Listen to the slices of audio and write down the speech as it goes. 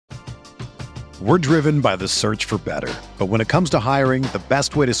We're driven by the search for better. But when it comes to hiring, the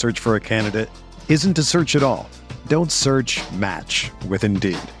best way to search for a candidate isn't to search at all. Don't search, match with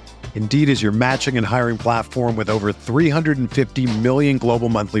Indeed. Indeed is your matching and hiring platform with over 350 million global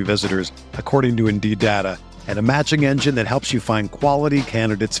monthly visitors, according to Indeed data, and a matching engine that helps you find quality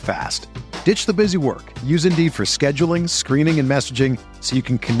candidates fast. Ditch the busy work. Use Indeed for scheduling, screening, and messaging so you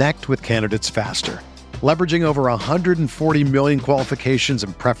can connect with candidates faster. Leveraging over 140 million qualifications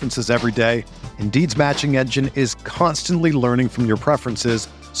and preferences every day, Indeed's matching engine is constantly learning from your preferences,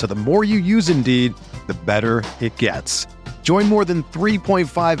 so the more you use Indeed, the better it gets. Join more than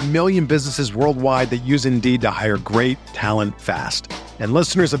 3.5 million businesses worldwide that use Indeed to hire great talent fast. And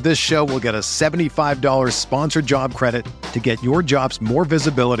listeners of this show will get a $75 sponsored job credit to get your jobs more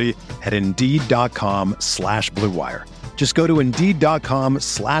visibility at Indeed.com/Blue Wire. Just go to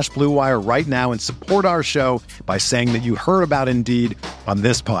Indeed.com/Blue Wire right now and support our show by saying that you heard about Indeed on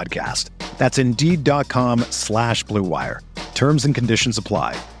this podcast. That's Indeed.com/Blue Wire. Terms and conditions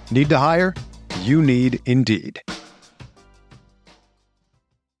apply. Need to hire? You need Indeed.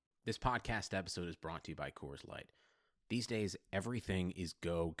 This podcast episode is brought to you by Coors Light. These days, everything is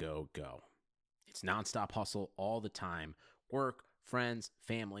go, go, go. It's nonstop hustle all the time. Work, friends,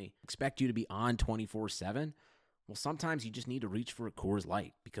 family, expect you to be on 24/7. Well, sometimes you just need to reach for a Coors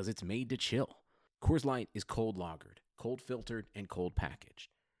Light because it's made to chill. Coors Light is cold lagered, cold filtered, and cold packaged.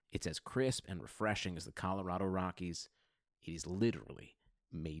 It's as crisp and refreshing as the Colorado Rockies. It is literally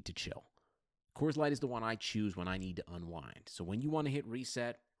made to chill. Coors Light is the one I choose when I need to unwind. So when you want to hit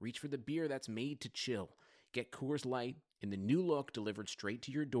reset, reach for the beer that's made to chill. Get Coors Light in the new look delivered straight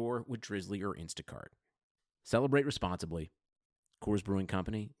to your door with Drizzly or Instacart. Celebrate responsibly. Coors Brewing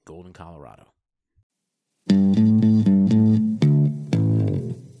Company, Golden, Colorado.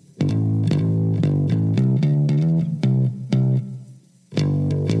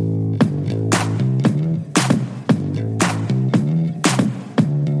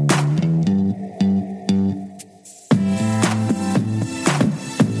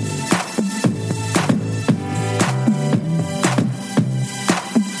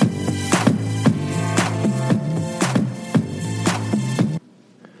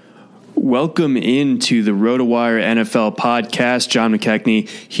 Welcome into the RotoWire NFL podcast. John McKechnie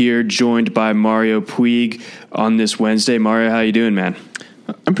here, joined by Mario Puig on this Wednesday. Mario, how you doing, man?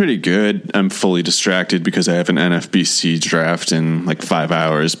 I'm pretty good. I'm fully distracted because I have an NFBC draft in like 5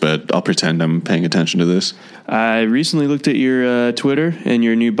 hours, but I'll pretend I'm paying attention to this. I recently looked at your Twitter, and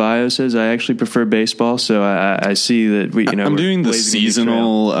your new bio says I actually prefer baseball. So I see that I'm doing the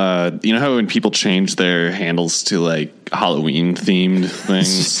seasonal. You know how when people change their handles to like Halloween themed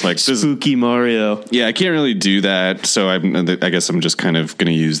things, like spooky Mario. Yeah, I can't really do that. So I guess I'm just kind of going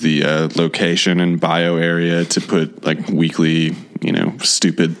to use the location and bio area to put like weekly,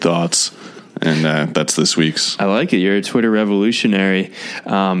 stupid thoughts. And that's this week's. I like it. You're a Twitter revolutionary.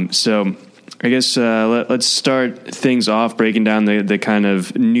 So I guess let's start things off breaking down the kind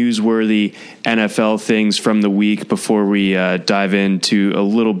of newsworthy NFL things from the week before we dive into a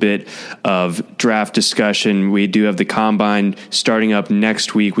little bit of draft discussion. We do have the Combine starting up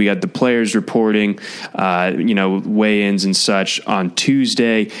next week. We got the players reporting, weigh-ins and such on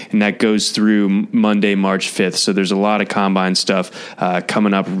Tuesday, and that goes through Monday, March 5th. So there's a lot of Combine stuff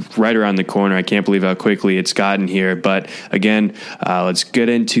coming up right around the corner. I can't believe how quickly it's gotten here. But again, let's get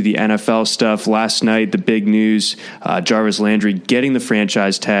into the NFL stuff. Last night, the big news, Jarvis Landry getting the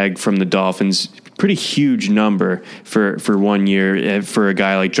franchise tag from the Dolphins. Pretty huge number for 1 year for a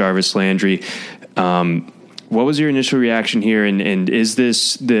guy like Jarvis Landry. What was your initial reaction here? And is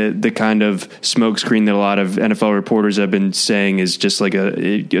this the kind of smokescreen that a lot of NFL reporters have been saying is just like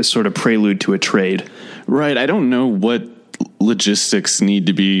a sort of prelude to a trade? Right. I don't know what logistics need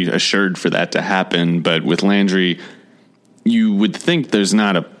to be assured for that to happen. But with Landry, you would think there's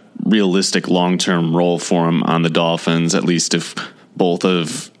not a realistic long-term role for him on the Dolphins, at least if both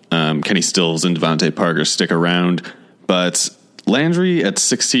of Kenny Stills and Devontae Parker stick around. But Landry at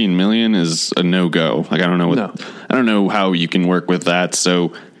 $16 million is a no-go. Like I don't know how you can work with that.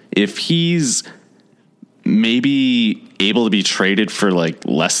 So if he's maybe able to be traded for like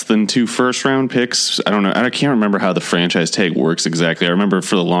less than 2 first-round picks, I don't know. I can't remember how the franchise tag works exactly. I remember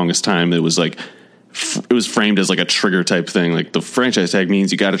for the longest time it was framed as like a trigger type thing. Like the franchise tag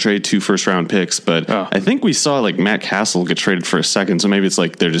means you got to trade 2 first-round picks. But I think we saw like Matt Castle get traded for a second. So maybe it's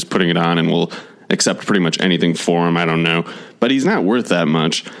like they're just putting it on and we'll accept pretty much anything for him. I don't know. But he's not worth that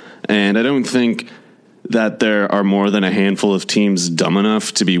much. And I don't think that there are more than a handful of teams dumb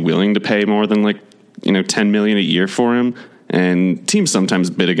enough to be willing to pay more than like, $10 million a year for him. And teams sometimes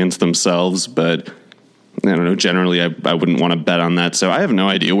bid against themselves, but I don't know. Generally, I wouldn't want to bet on that. So I have no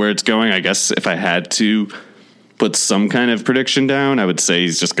idea where it's going. I guess if I had to put some kind of prediction down, I would say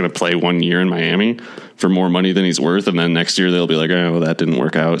he's just going to play 1 year in Miami for more money than he's worth. And then next year they'll be like, oh, that didn't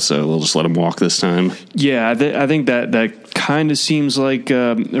work out, so we'll just let him walk this time. Yeah, I think that kind of seems like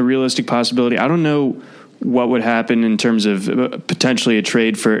a realistic possibility. I don't know what would happen in terms of potentially a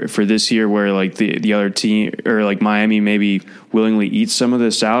trade for this year where like the other team or like Miami maybe willingly eats some of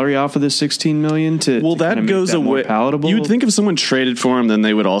the salary off of the $16 million to that goes away. Palatable. You would think if someone traded for him, then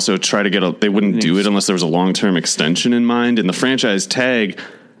they would also try to they wouldn't do it unless there was a long-term extension in mind. And the franchise tag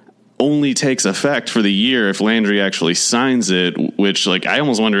only takes effect for the year if Landry actually signs it, which like I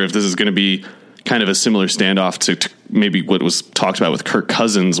almost wonder if this is going to be kind of a similar standoff to maybe what was talked about with Kirk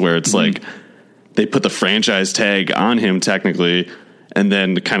Cousins, where it's like they put the franchise tag on him technically and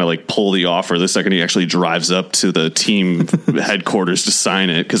then kind of like pull the offer the second he actually drives up to the team headquarters to sign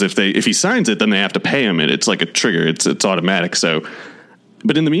it. Because if he signs it, then they have to pay him. It's like a trigger. It's automatic. So,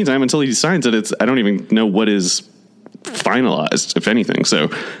 but in the meantime, until he signs it, I don't even know what is finalized, if anything. So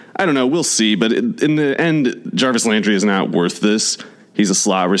I don't know. We'll see. But in the end, Jarvis Landry is not worth this. He's a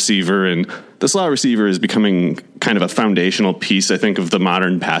slot receiver, and the slot receiver is becoming kind of a foundational piece, I think, of the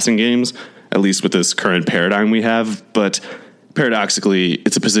modern passing games, at least with this current paradigm we have. But paradoxically,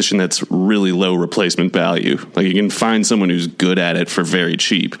 it's a position that's really low replacement value. Like you can find someone who's good at it for very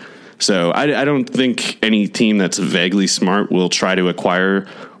cheap. So I don't think any team that's vaguely smart will try to acquire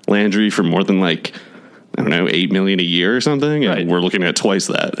Landry for more than like, I don't know, $8 million a year or something. Right. And we're looking at twice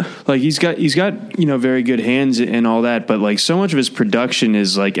that. Like he's got, very good hands and all that, but like so much of his production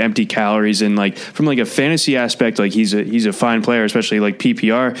is like empty calories, and like from like a fantasy aspect, like he's a fine player, especially like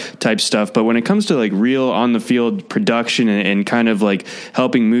PPR type stuff. But when it comes to like real on the field production and kind of like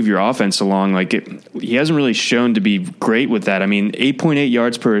helping move your offense along, like he hasn't really shown to be great with that. I mean, 8.8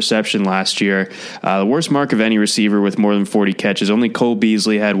 yards per reception last year, the worst mark of any receiver with more than 40 catches. Only Cole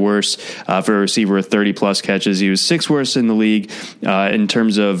Beasley had worse for a receiver with 30 plus catches. He was sixth worst in the league in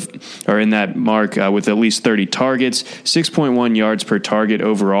terms of, or in that mark with at least 30 targets, 6.1 yards per target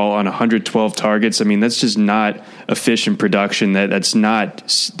overall on 112 targets. I mean, that's just not efficient production.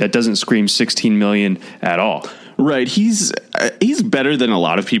 That doesn't scream 16 million at all. Right. He's better than a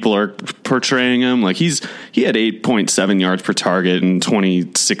lot of people are portraying him. Like he had 8.7 yards per target in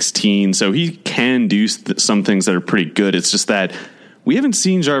 2016. So he can do some things that are pretty good. It's just that we haven't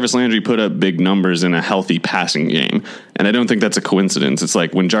seen Jarvis Landry put up big numbers in a healthy passing game. And I don't think that's a coincidence. It's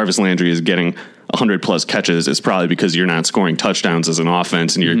like when Jarvis Landry is getting 100 plus catches, it's probably because you're not scoring touchdowns as an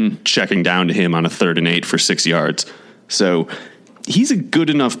offense and you're checking down to him on a 3rd and 8 for 6 yards. So he's a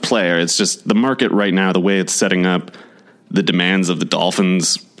good enough player. It's just the market right now, the way it's setting up, the demands of the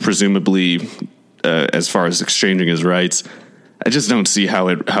Dolphins, presumably as far as exchanging his rights, I just don't see how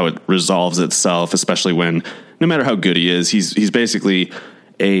it resolves itself, especially when no matter how good he is, he's basically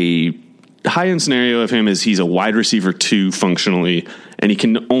a high-end scenario of him is he's a wide receiver 2 functionally, and he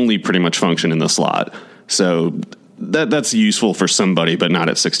can only pretty much function in the slot. So that's useful for somebody, but not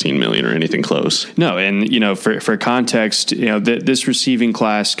at 16 million or anything close. No. And, for context, this receiving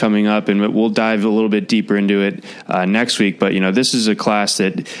class coming up, and we'll dive a little bit deeper into it next week. But, this is a class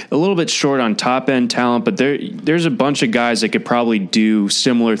that a little bit short on top end talent, but there's a bunch of guys that could probably do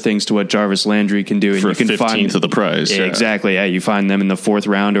similar things to what Jarvis Landry can do. And for you can 15th of the price. Yeah, exactly. Yeah. You find them in the 4th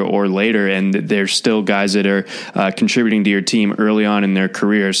round or later, and there's still guys that are contributing to your team early on in their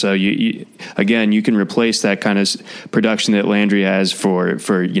career. So you can replace that kind of production that Landry has for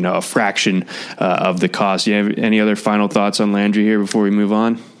a fraction of the cost. You have any other final thoughts on Landry here before we move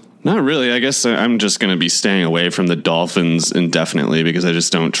on? Not really. I guess I'm just going to be staying away from the Dolphins indefinitely because I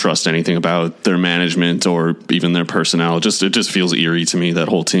just don't trust anything about their management or even their personnel. It just feels eerie to me, that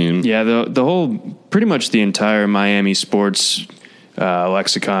whole team. Yeah, the whole, pretty much the entire Miami sports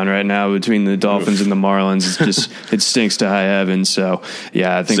lexicon right now between the Dolphins and the Marlins, it stinks to high heaven. So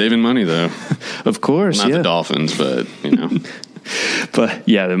yeah, I think saving money though, of course, not the Dolphins, but but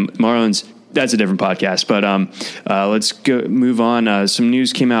yeah, the Marlins. That's a different podcast, but let's move on. Some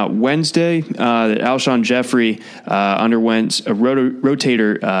news came out Wednesday that Alshon Jeffrey underwent a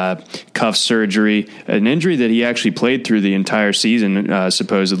rotator cuff surgery, an injury that he actually played through the entire season,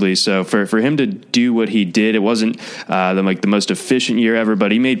 supposedly. So for him to do what he did, it wasn't the most efficient year ever,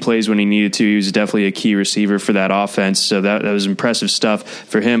 but he made plays when he needed to. He was definitely a key receiver for that offense, so that was impressive stuff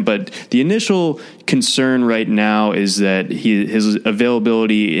for him. But the initial concern right now is that his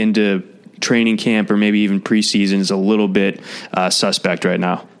availability into training camp or maybe even preseason is a little bit suspect right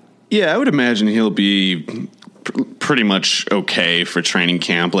now. Yeah, I would imagine he'll be pretty much okay for training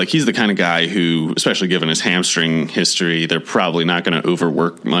camp. Like, he's the kind of guy who, especially given his hamstring history, they're probably not going to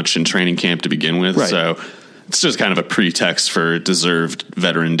overwork much in training camp to begin with. Right. So it's just kind of a pretext for deserved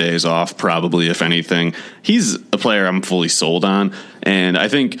veteran days off, probably, if anything. He's a player I'm fully sold on. And I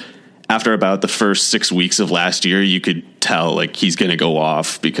think after about the first 6 weeks of last year, you could tell like he's going to go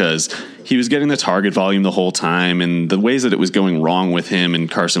off because he was getting the target volume the whole time. And the ways that it was going wrong with him and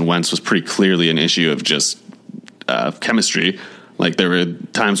Carson Wentz was pretty clearly an issue of just chemistry. Like, there were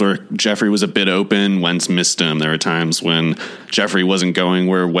times where Jeffrey was a bit open, Wentz missed him. There were times when Jeffrey wasn't going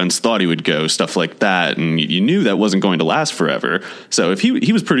where Wentz thought he would go, stuff like that. And you knew that wasn't going to last forever. So if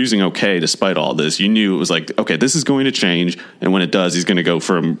he was producing okay despite all this, you knew it was like, okay, this is going to change. And when it does, he's going to go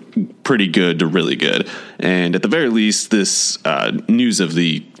from pretty good to really good. And at the very least, this news of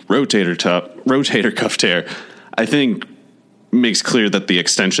the rotator cuff tear, I think, makes clear that the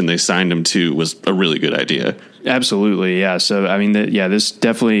extension they signed him to was a really good idea. Absolutely. Yeah. So, I mean, this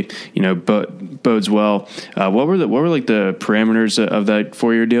definitely, bodes well. What were like the parameters of that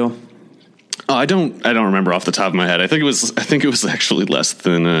 4-year deal? Oh, I don't remember off the top of my head. I think it was actually less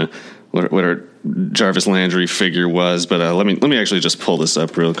than what our Jarvis Landry figure was, but let me actually just pull this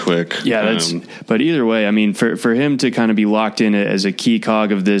up real quick. Yeah, but either way, I mean, for him to kind of be locked in as a key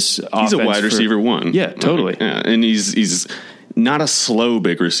cog of this offense, he's a wide receiver one. Yeah, totally. Yeah, and he's not a slow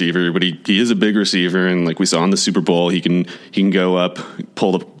big receiver, but he is a big receiver, and like we saw in the Super Bowl, he can go up,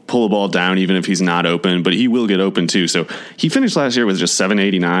 pull the ball down even if he's not open, but he will get open too. So he finished last year with just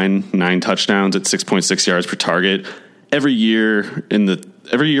 789, 9 touchdowns at 6.6 yards per target. Every year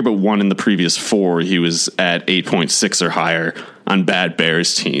but one in the previous 4, he was at 8.6 or higher on bad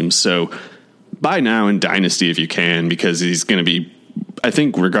Bears teams. So buy now in Dynasty if you can, because he's going to be, I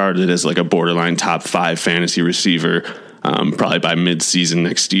think, regarded as like a borderline top 5 fantasy receiver, probably by mid-season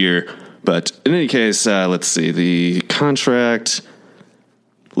next year. But in any case, let's see, the contract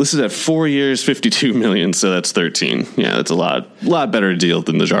listed at 4 years, $52 million, so that's 13. Yeah, that's a lot better deal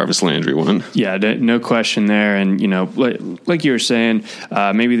than the Jarvis Landry one. Yeah, no question there. And, like you were saying,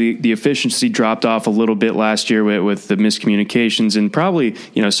 maybe the efficiency dropped off a little bit last year with the miscommunications, and probably,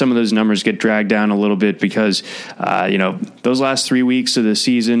 some of those numbers get dragged down a little bit because, those last 3 weeks of the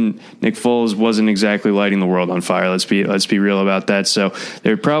season, Nick Foles wasn't exactly lighting the world on fire. Let's be real about that. So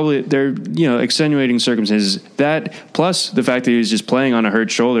they're extenuating circumstances. That plus the fact that he was just playing on a hurt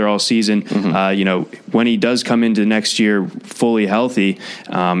shoulder all season. Mm-hmm. When he does come into next year fully healthy,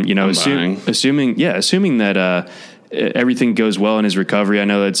 assuming that everything goes well in his recovery. I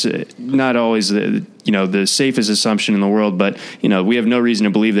know that's not always the safest assumption in the world, but we have no reason to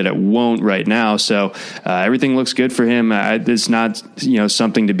believe that it won't right now. So everything looks good for him. It's not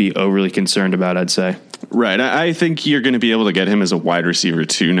something to be overly concerned about, I'd say. Right. I think you're going to be able to get him as a wide receiver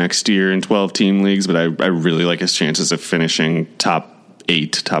 2 next year in 12-team leagues, but I really like his chances of finishing top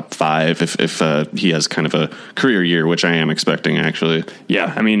 8, top 5 if he has kind of a career year, which I am expecting, actually.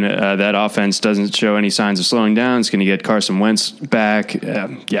 Yeah, I mean, that offense doesn't show any signs of slowing down. It's going to get Carson Wentz back.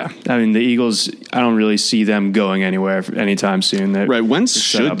 Yeah, I mean, the Eagles, I don't really see them going anywhere anytime soon. Right, Wentz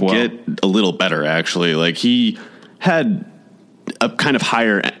should get a little better, actually. Like, he had a kind of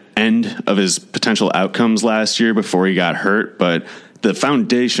higher end of his potential outcomes last year before he got hurt, but the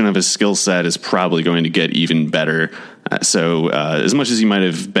foundation of his skill set is probably going to get even better. So as much as he might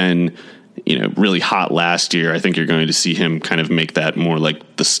have been, really hot last year, I think you're going to see him kind of make that more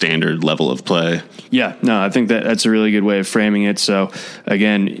like the standard level of play. Yeah, no, I think that's a really good way of framing it. So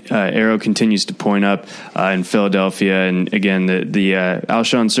again, Arrow continues to point up in Philadelphia, and again, the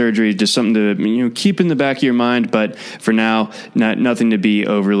Alshon surgery, just something to keep in the back of your mind. But for now, nothing to be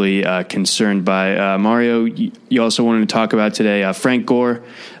overly concerned by. Mario, you also wanted to talk about today Frank Gore.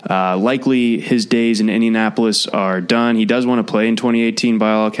 Likely his days in Indianapolis are done. He does want to play in 2018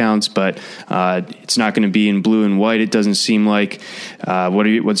 by all accounts, but it's not going to be in blue and white. It doesn't seem like.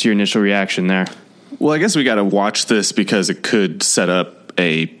 What's your initial reaction there? Well, I guess we got to watch this because it could set up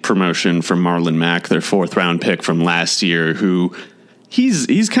a promotion for Marlon Mack, their 4th-round pick from last year, who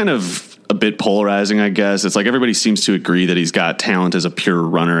he's kind of a bit polarizing, I guess. It's like everybody seems to agree that he's got talent as a pure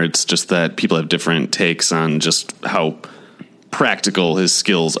runner. It's just that people have different takes on just how practical his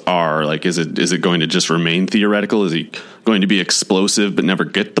skills are. Like, is it going to just remain theoretical? Is he going to be explosive but never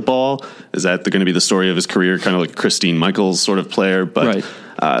get the ball? Is that going to be the story of his career, kind of like Christine Michaels sort of player? But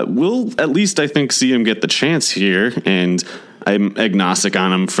we'll at least, I think, see him get the chance here, and I'm agnostic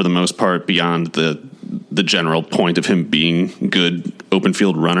on him for the most part beyond the general point of him being good open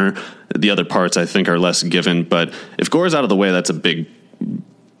field runner. The other parts I think are less given, but if Gore's out of the way, that's a big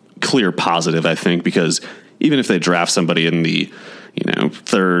clear positive, I think, because even if they draft somebody in the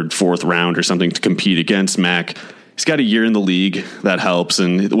third, fourth round or something to compete against Mac. He's got a year in the league. That helps.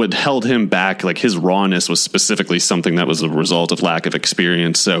 And what held him back, like his rawness was specifically something that was a result of lack of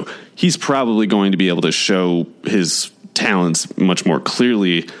experience. So he's probably going to be able to show his talents much more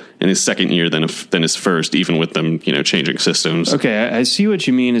clearly in his second year than his first, even with them, changing systems. Okay, I see what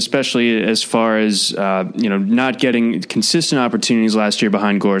you mean, especially as far as, not getting consistent opportunities last year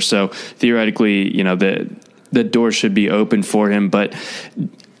behind Gore. So theoretically, the door should be open for him. But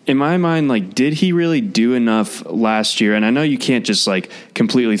in my mind, like, did he really do enough last year? And I know you can't just like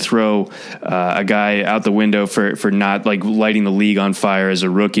completely throw a guy out the window for not like lighting the league on fire as a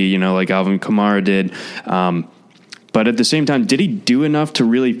rookie, like Alvin Kamara did. But at the same time, did he do enough to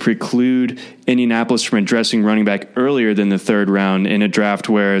really preclude Indianapolis from addressing running back earlier than the third round in a draft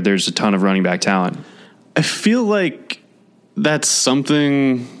where there's a ton of running back talent? I feel like that's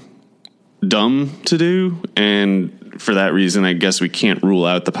something dumb to do. And for that reason, I guess we can't rule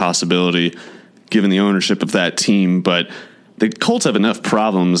out the possibility given the ownership of that team. But the Colts have enough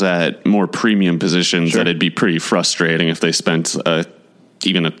problems at more premium positions that it'd be pretty frustrating if they spent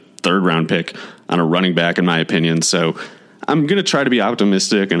even a third round pick on a running back, in my opinion. So I'm going to try to be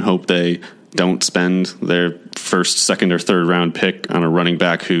optimistic and hope they don't spend their first, second, or third round pick on a running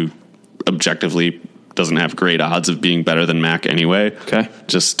back who objectively doesn't have great odds of being better than Mac anyway. Okay.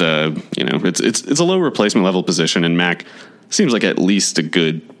 Just, it's a low replacement level position, and Mac seems like at least a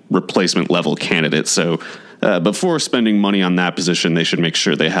good replacement level candidate. So before spending money on that position, they should make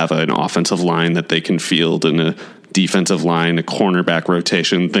sure they have an offensive line that they can field and a defensive line, a cornerback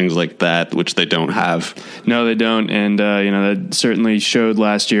rotation, things like that, which they don't have. No, they don't. And, that certainly showed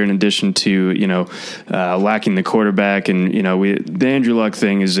last year in addition to, lacking the quarterback. And, the Andrew Luck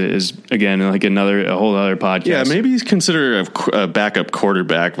thing is again, like a whole other podcast. Yeah, maybe consider a backup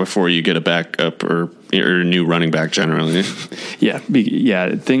quarterback before you get a backup or a new running back generally. Yeah.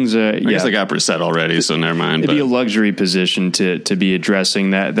 Things, I guess they got Brissett already, so never mind. It'd be a luxury position to be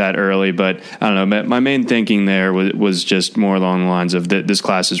addressing that early. But I don't know. My main thinking there was just more along the lines of that this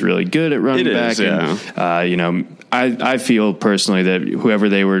class is really good at running back. And, I feel personally that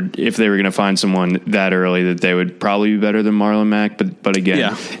if they were going to find someone that early, that they would probably be better than Marlon Mack. But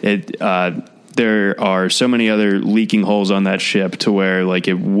again, there are so many other leaking holes on that ship to where like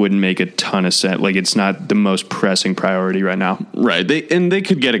it wouldn't make a ton of sense. Like it's not the most pressing priority right now. Right. They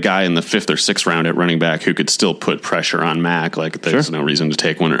could get a guy in the 5th or 6th round at running back who could still put pressure on Mac. Like there's no reason to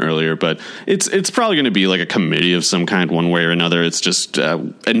take one earlier, but it's probably going to be like a committee of some kind one way or another. It's just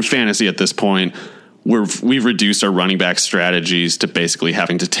in fantasy at this point, we've reduced our running back strategies to basically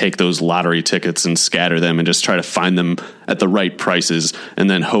having to take those lottery tickets and scatter them and just try to find them at the right prices and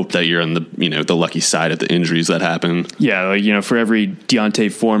then hope that you're on the lucky side of the injuries that happen. Yeah. Like, for every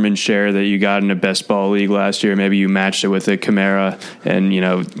Deontay Foreman share that you got in a best ball league last year, maybe you matched it with a Kamara and,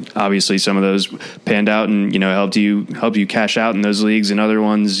 obviously some of those panned out and, helped you cash out in those leagues, and other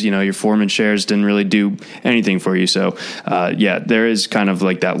ones, your Foreman shares didn't really do anything for you. So, there is kind of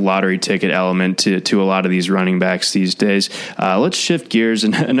like that lottery ticket element to a lot of these running backs these days. Let's shift gears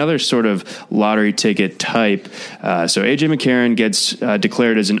and another sort of lottery ticket type. So AJ McCarron gets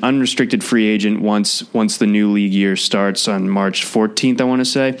declared as an unrestricted free agent once the new league year starts on March 14th, I want to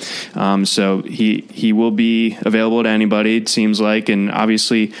say. So he will be available to anybody, it seems like. And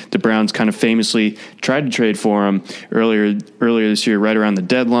obviously the Browns kind of famously tried to trade for him earlier this year, right around the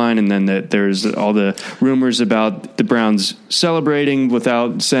deadline. And then there's all the rumors about the Browns celebrating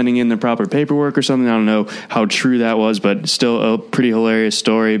without sending in the proper paperwork or something. I don't know how true that was, but still a pretty hilarious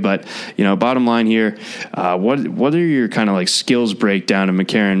story. But, bottom line here, what are your kind of like skills breakdown of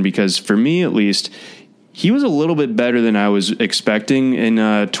McCarron? Because for me, at least, he was a little bit better than I was expecting in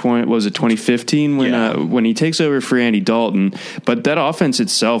 2015 when he takes over for Andy Dalton. But that offense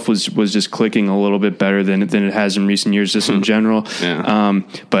itself was just clicking a little bit better than it has in recent years, just in general. Yeah.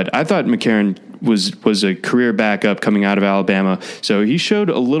 But I thought McCarron was a career backup coming out of Alabama, so he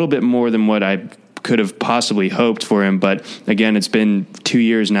showed a little bit more than what I could have possibly hoped for him. But again, it's been 2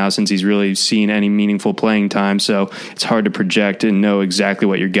 years now since he's really seen any meaningful playing time, so it's hard to project and know exactly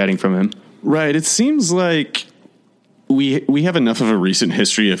what you're getting from him. Right. It seems like we have enough of a recent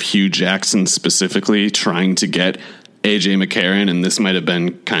history of Hugh Jackson specifically trying to get AJ McCarron, and this might have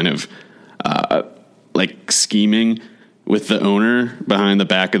been kind of like scheming with the owner behind the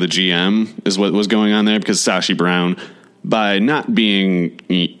back of the GM is what was going on there, because Sashi Brown, by not being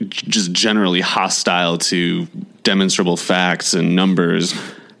just generally hostile to demonstrable facts and numbers,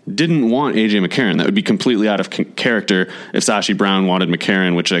 didn't want AJ McCarron. That would be completely out of character if Sashi Brown wanted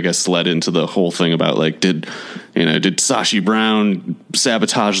McCarron, which I guess led into the whole thing about like, did did Sashi Brown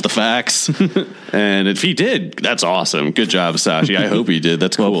sabotage the facts? And if he did, that's awesome. Good job, Sashi. I hope he did.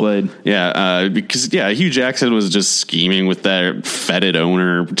 That's cool. Well played. Yeah, because Hugh Jackson was just scheming with that fetid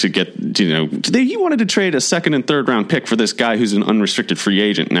owner to get, he wanted to trade a second and third round pick for this guy who's an unrestricted free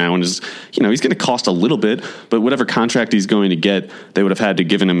agent now, and is, he's going to cost a little bit, but whatever contract he's going to get, they would have had to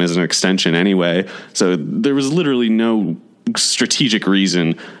given him as an extension anyway. So there was literally no strategic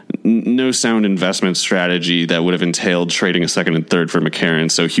reason, no sound investment strategy that would have entailed trading a second and third for McCarron.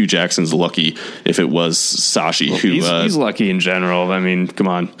 So Hugh Jackson's lucky if it was Sashi who he's lucky in general. I mean, come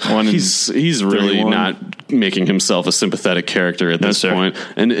on. He's really not making himself a sympathetic character at this point.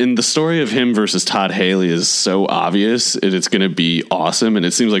 And the story of him versus Todd Haley is so obvious, it's going to be awesome. And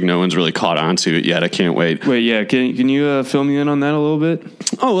it seems like no one's really caught on to it yet. I can't wait. Yeah. Can you fill me in on that a little bit?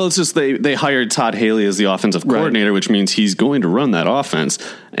 Oh, well, it's just they hired Todd Haley as the offensive coordinator, which means he's going to run that offense.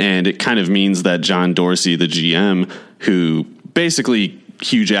 And it kind of means that John Dorsey, the GM, who basically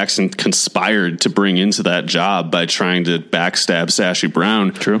Hugh Jackson conspired to bring into that job by trying to backstab Sashi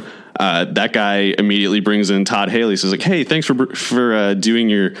Brown. True. That guy immediately brings in Todd Haley. Says like, "Hey, thanks for doing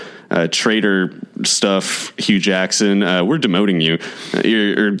your trader stuff, Hugh Jackson. We're demoting you.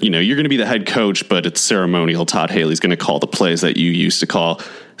 You're going to be the head coach, but it's ceremonial. Todd Haley's going to call the plays that you used to call."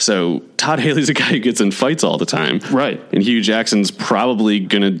 So Todd Haley's a guy who gets in fights all the time, right? And Hugh Jackson's probably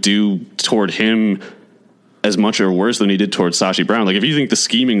going to do toward him as much or worse than he did towards Sashi Brown. Like, if you think the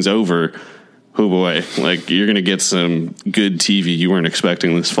scheming's over, oh boy, like, you're going to get some good TV you weren't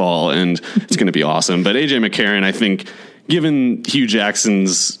expecting this fall, and it's going to be awesome. But AJ McCarron, I think, given Hugh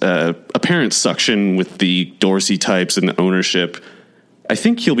Jackson's apparent suction with the Dorsey types and the ownership, I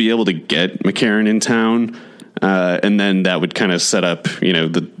think he'll be able to get McCarron in town, and then that would kind of set up,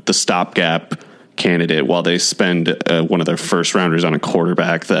 the stopgap candidate while they spend one of their first rounders on a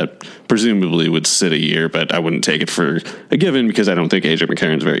quarterback that presumably would sit a year, but I wouldn't take it for a given because I don't think AJ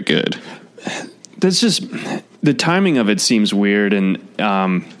McCarron's very good. That's just, the timing of it seems weird. And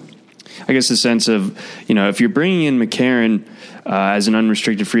I guess the sense of, if you're bringing in McCarron as an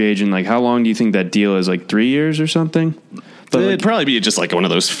unrestricted free agent, like, how long do you think that deal is? Like 3 years or something? But it'd probably be just like one of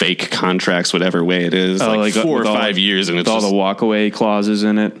those fake contracts, whatever way it is, like 4 or 5 years, and it's all the walkaway clauses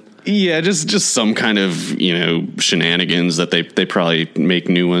in it. Yeah, just some kind of shenanigans that they probably make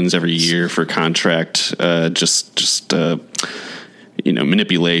new ones every year for contract,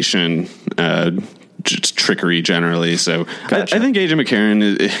 manipulation, just trickery generally. So gotcha. I think AJ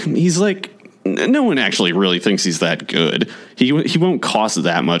McCarron, he's like, no one actually really thinks he's that good. He won't cost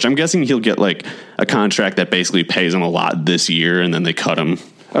that much. I'm guessing he'll get like a contract that basically pays him a lot this year, and then they cut him.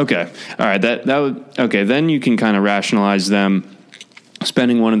 Okay, all right. That would okay. Then you can kind of rationalize them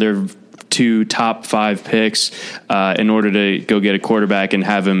spending one of their 2 top 5 picks in order to go get a quarterback and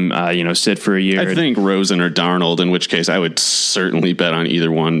have him, sit for a year. I think Rosen or Darnold, in which case I would certainly bet on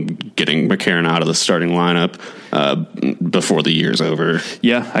either one getting McCarron out of the starting lineup before the year's over.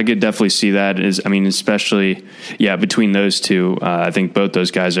 Yeah, I could definitely see that. Especially, between those two, I think both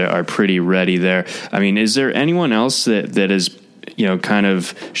those guys are pretty ready there. I mean, is there anyone else that is kind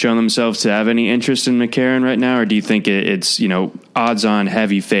of shown themselves to have any interest in McCarron right now? Or do you think it's, odds on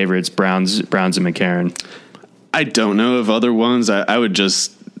heavy favorites, Browns and McCarron? I don't know of other ones. I would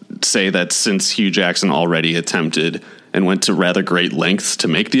just say that since Hugh Jackson already attempted and went to rather great lengths to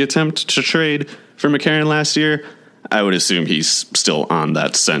make the attempt to trade for McCarron last year, I would assume he's still on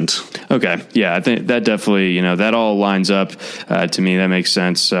that scent. Okay. Yeah. I think that definitely, that all lines up to me. That makes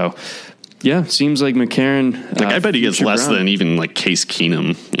sense. So, yeah, seems like McCarron. I bet he gets less than even like Case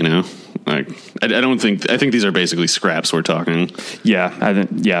Keenum. I think these are basically scraps we're talking. Yeah,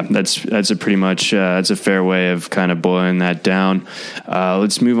 that's a pretty much that's a fair way of kind of boiling that down.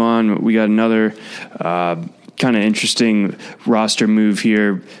 Let's move on. We got another kind of interesting roster move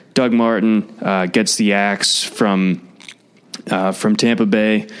here. Doug Martin gets the axe from Tampa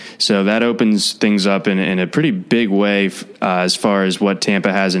Bay. So that opens things up in a pretty big way as far as what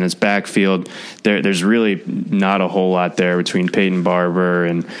Tampa has in its backfield. There's really not a whole lot there between Peyton Barber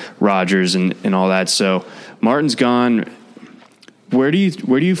and Rodgers and all that. So Martin's gone. Where do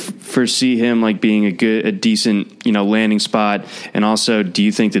you foresee him like being a decent landing spot? And also, do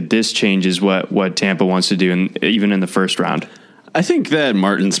you think that this changes what Tampa wants to do even in the first round? I think that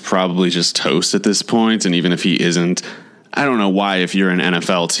Martin's probably just toast at this point, and even if he isn't, I don't know why, if you're an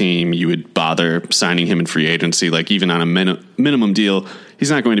NFL team, you would bother signing him in free agency. Like, even on a minimum deal,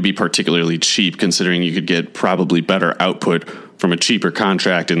 he's not going to be particularly cheap, considering you could get probably better output from a cheaper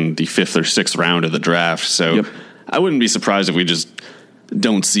contract in the 5th or 6th round of the draft. So yep. I wouldn't be surprised if we just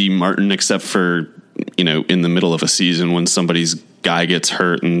don't see Martin, except for, in the middle of a season when somebody's guy gets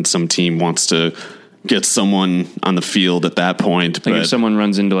hurt and some team wants to get someone on the field at that point. Like if someone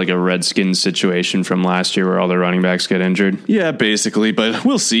runs into like a Redskins situation from last year where all their running backs get injured. Yeah, basically, but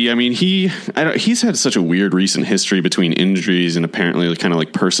we'll see. I mean, he's had such a weird recent history between injuries and apparently kind of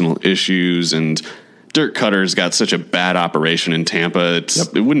like personal issues, and Dirk Cutter's got such a bad operation in Tampa.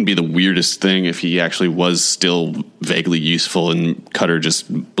 It wouldn't be the weirdest thing if he actually was still vaguely useful and Cutter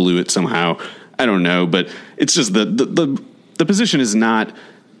just blew it somehow. I don't know, but it's just the position is not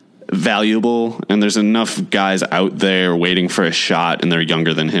valuable, and there's enough guys out there waiting for a shot, and they're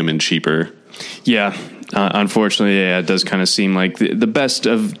younger than him and cheaper. Yeah, unfortunately, it does kind of seem like the best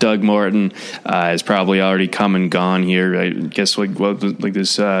of Doug Martin is probably already come and gone here. I guess like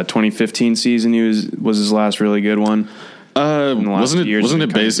this 2015 season was his last really good one. Wasn't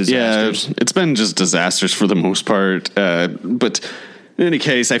it based? Yeah, it's been just disasters for the most part. But in any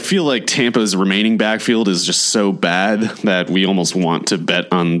case, I feel like Tampa's remaining backfield is just so bad that we almost want to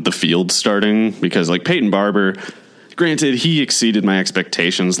bet on the field starting, because like Peyton Barber, granted, he exceeded my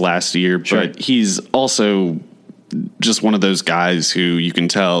expectations last year, but he's also just one of those guys who you can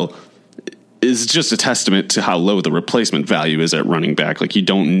tell is just a testament to how low the replacement value is at running back. Like, you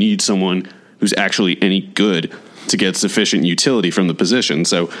don't need someone who's actually any good to get sufficient utility from the position.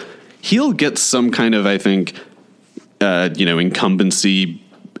 So he'll get some kind of, I think, incumbency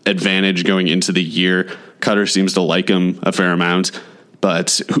advantage going into the year. Cutter seems to like him a fair amount,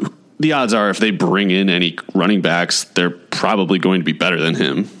 but the odds are if they bring in any running backs, they're probably going to be better than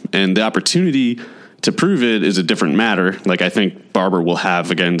him. And the opportunity to prove it is a different matter. Like, I think Barber will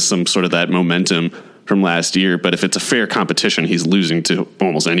have, again, some sort of that momentum from last year, but if it's a fair competition, he's losing to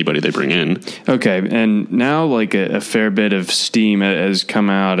almost anybody they bring in. Okay, and now like a fair bit of steam has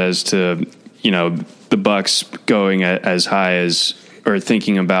come out as to, the Bucs going as high as, or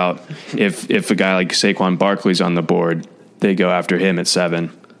thinking about if a guy like Saquon Barkley's on the board, they go after him at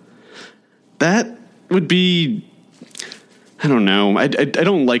 7. That would be, I don't know. I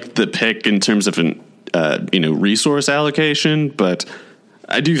don't like the pick in terms of an resource allocation, but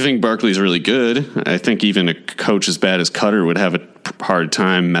I do think Barkley's really good. I think even a coach as bad as Cutter would have a hard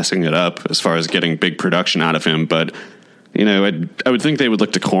time messing it up as far as getting big production out of him. But I would think they would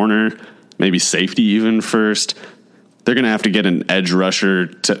look to corner, maybe safety even first. They're going to have to get an edge rusher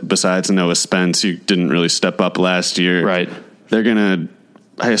besides Noah Spence, who didn't really step up last year. Right.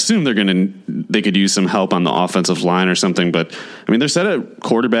 I assume they could use some help on the offensive line or something, but I mean, they're set at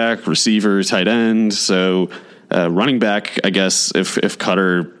quarterback, receiver, tight end. So running back, I guess if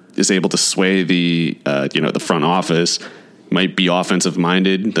Cutter is able to sway the front office, might be offensive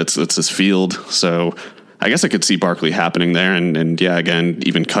minded. That's his field. So I guess I could see Barkley happening there. And yeah, again,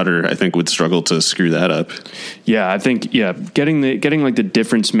 even Cutter, I think, would struggle to screw that up. Yeah, I think, getting like the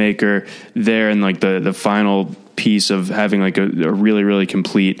difference maker there and like the final piece of having like a really, really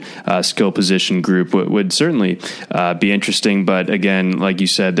complete skill position group would certainly be interesting. But again, like you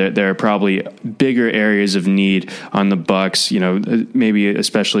said, there are probably bigger areas of need on the Bucs, maybe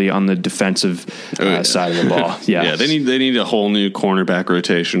especially on the defensive side of the ball. Yeah, they need a whole new cornerback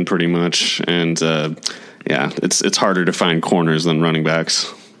rotation pretty much. And it's harder to find corners than running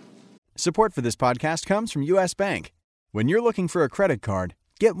backs. Support for this podcast comes from U.S. Bank. When you're looking for a credit card,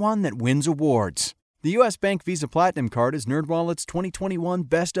 get one that wins awards. The U.S. Bank Visa Platinum Card is NerdWallet's 2021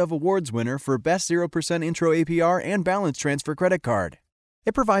 Best of Awards winner for Best 0% Intro APR and Balance Transfer Credit Card.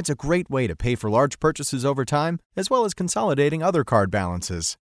 It provides a great way to pay for large purchases over time, as well as consolidating other card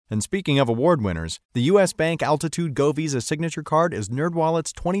balances. And speaking of award winners, the U.S. Bank Altitude Go Visa Signature Card is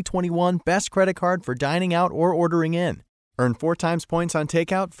NerdWallet's 2021 Best Credit Card for dining out or ordering in. Earn 4 times points on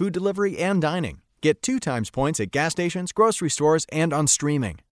takeout, food delivery, and dining. Get 2 times points at gas stations, grocery stores, and on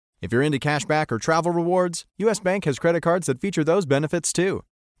streaming. If you're into cashback or travel rewards, U.S. Bank has credit cards that feature those benefits too.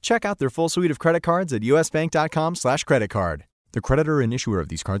 Check out their full suite of credit cards at usbank.com/creditcard. The creditor and issuer of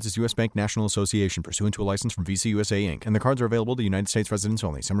these cards is U.S. Bank National Association, pursuant to a license from Visa USA Inc., and the cards are available to United States residents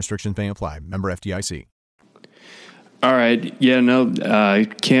only. Some restrictions may apply. Member FDIC. All right. Yeah, no, I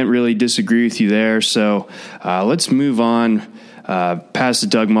can't really disagree with you there. So let's move on past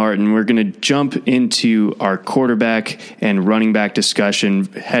Doug Martin. We're going to jump into our quarterback and running back discussion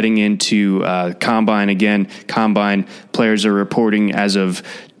heading into Combine. Again, Combine players are reporting as of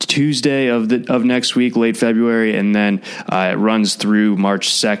Tuesday of next week, late February, and then it runs through March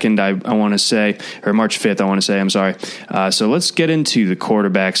 2nd, I want to say, or March 5th, I want to say, I'm sorry. So let's get into the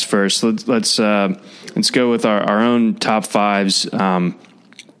quarterbacks first. Let's go with our own top 5s.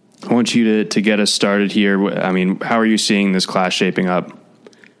 I want you to get us started here. I mean, how are you seeing this class shaping up?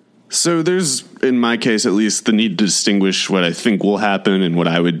 So there's, in my case at least, the need to distinguish what I think will happen and what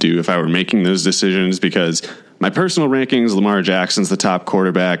I would do if I were making those decisions, because my personal rankings, Lamar Jackson's the top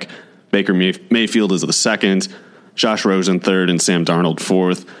quarterback. Baker Mayfield is the second, Josh Rosen third, and Sam Darnold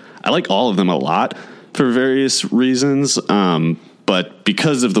fourth. I like all of them a lot for various reasons, but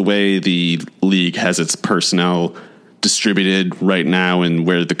because of the way the league has its personnel distributed right now and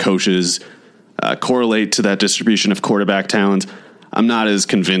where the coaches correlate to that distribution of quarterback talent, I'm not as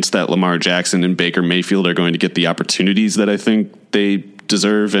convinced that Lamar Jackson and Baker Mayfield are going to get the opportunities that I think they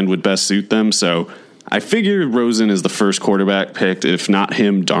deserve and would best suit them. So I figure Rosen is the first quarterback picked, if not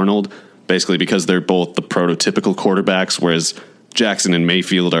him, Darnold, basically because they're both the prototypical quarterbacks, whereas Jackson and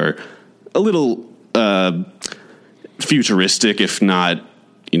Mayfield are a little futuristic, if not,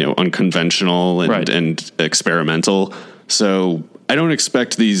 unconventional and experimental. So I don't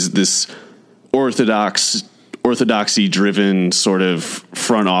expect this orthodoxy driven sort of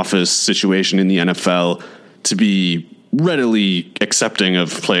front office situation in the NFL to be readily accepting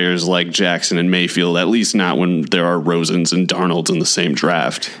of players like Jackson and Mayfield, at least not when there are Rosens and Darnolds in the same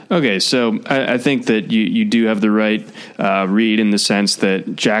draft. Okay, so I think that you do have the right read in the sense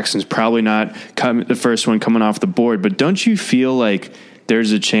that Jackson's probably not the first one coming off the board, but don't you feel like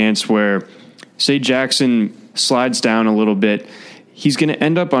there's a chance where, say, Jackson slides down a little bit, he's going to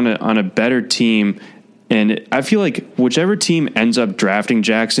end up on a better team? And I feel like whichever team ends up drafting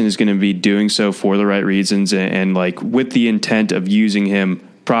Jackson is going to be doing so for the right reasons and like with the intent of using him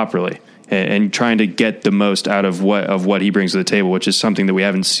properly and trying to get the most out of what he brings to the table, which is something that we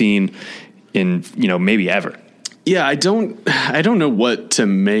haven't seen in, maybe ever. Yeah, I don't know what to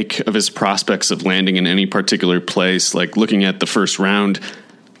make of his prospects of landing in any particular place. Like looking at the first round,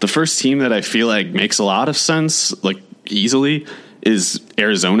 the first team that I feel like makes a lot of sense, like easily, is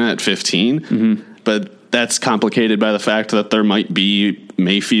Arizona at 15. Mm-hmm. But that's complicated by the fact that there might be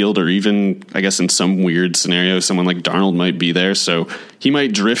Mayfield, or even, I guess, in some weird scenario, someone like Darnold might be there. So he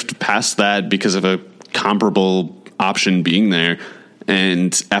might drift past that because of a comparable option being there.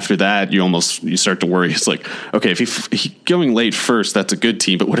 And after that, you start to worry. It's like, okay, if he going late first, that's a good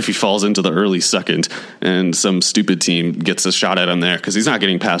team. But what if he falls into the early second and some stupid team gets a shot at him there? Because he's not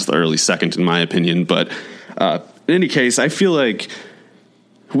getting past the early second, in my opinion. But in any case, I feel like,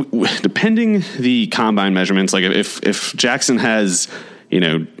 depending the combine measurements, like if Jackson has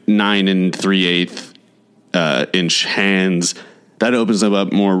 9 3/8 inch hands, that opens him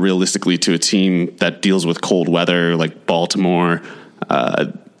up more realistically to a team that deals with cold weather, like Baltimore,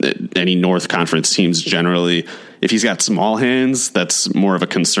 any North Conference teams generally. If he's got small hands, that's more of a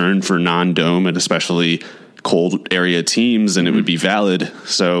concern for non-dome and especially cold area teams, and it would be valid.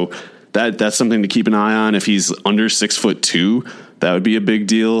 So that's something to keep an eye on. If he's under 6'2", that would be a big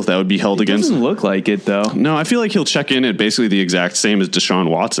deal. That would be held against. Doesn't look like it though. No, I feel like he'll check in at basically the exact same as Deshaun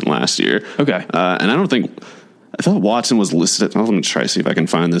Watson last year. Okay. And I thought Watson was listed. Let me try to see if I can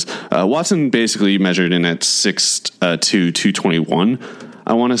find this. Watson basically measured in at 6'2", 221,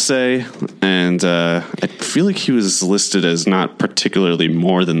 I want to say. And I feel like he was listed as not particularly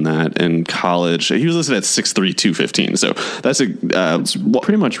more than that in college. He was listed at 6'3", 215. So that's it's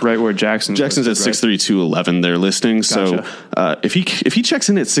pretty much right where Jackson's at 6'3", 211, they're listing. Gotcha. So if he checks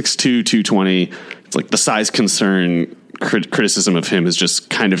in at 6'2", 220, it's like the size concern criticism of him is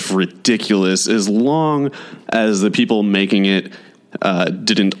just kind of ridiculous, as long as the people making it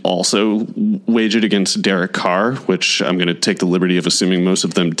didn't also wage it against Derek Carr, which I'm going to take the liberty of assuming most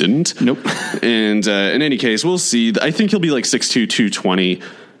of them didn't. Nope. And in any case, we'll see. I think he'll be like 6'2", 220.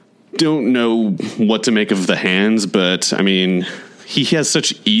 Don't know what to make of the hands, but I mean, he has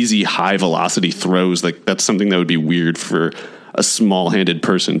such easy high velocity throws. Like that's something that would be weird for a small-handed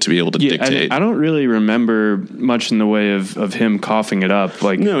person to be able to dictate. I don't really remember much in the way of him coughing it up.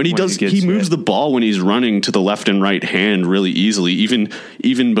 Like, no, and he moves the ball when he's running to the left and right hand really easily,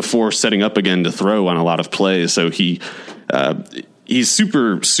 even before setting up again to throw on a lot of plays. So he's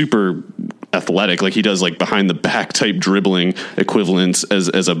super, super athletic. Like he does like behind the back type dribbling equivalents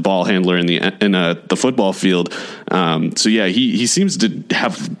as a ball handler in the football field. So yeah, he seems to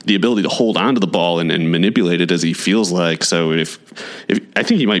have the ability to hold on to the ball and manipulate it as he feels like. So if I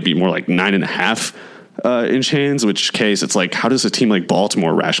think he might be more like 9.5 inch hands, which case it's like, how does a team like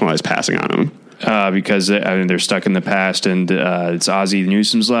Baltimore rationalize passing on him? Because they're stuck in the past, and it's Ozzie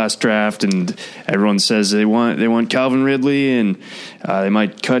Newsome's last draft, and everyone says they want Calvin Ridley, and they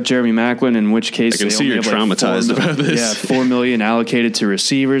might cut Jeremy Maclin. In which case, I can see you're traumatized about this. Yeah, $4 million allocated to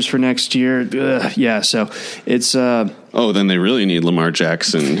receivers for next year. Yeah, so it's. Then they really need Lamar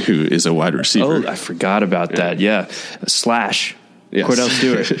Jackson, who is a wide receiver. Oh, I forgot about that. Yeah, Slash. Yes. Cordell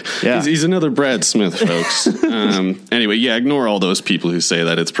Stewart. Yeah. he's another Brad Smith, folks. Anyway, yeah, ignore all those people who say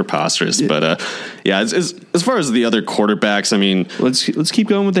that it's preposterous. But as far as the other quarterbacks, I mean, let's keep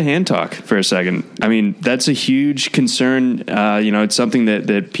going with the hand talk for a second. I mean, that's a huge concern. It's something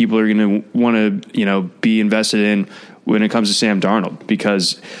that people are going to want to be invested in when it comes to Sam Darnold,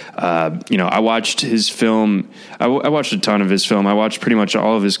 because, I watched his film. I watched a ton of his film. I watched pretty much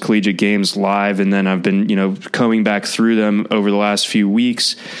all of his collegiate games live, and then I've been, combing back through them over the last few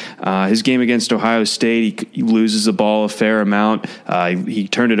weeks. His game against Ohio State, he loses the ball a fair amount. He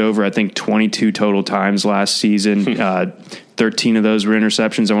turned it over, I think, 22 total times last season. 13 of those were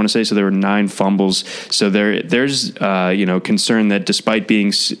interceptions, I want to say. So there were 9 fumbles. So there's concern that despite being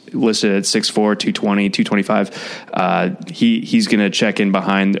listed at 6'4", 220, 225, he's going to check in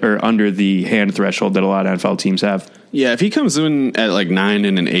behind or under the hand threshold that a lot of NFL teams have. Yeah, if he comes in at like 9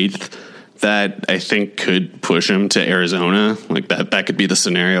 and an 1/8, that I think could push him to Arizona. Like that could be the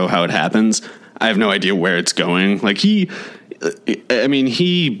scenario how it happens. I have no idea where it's going. Like he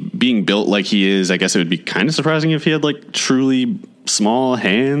being built like he is, I guess it would be kind of surprising if he had like truly small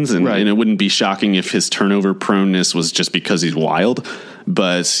hands, and it wouldn't be shocking if his turnover proneness was just because he's wild.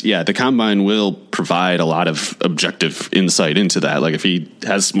 But yeah, the combine will provide a lot of objective insight into that. Like if he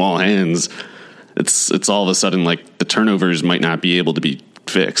has small hands, it's all of a sudden like the turnovers might not be able to be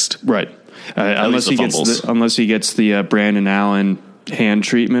fixed. Right. Unless he gets the Brandon Allen hand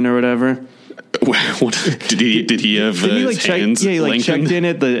treatment or whatever. What, did he have his hands? Yeah, he checked in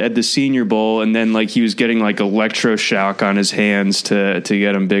at the Senior Bowl, and then he was getting electroshock on his hands to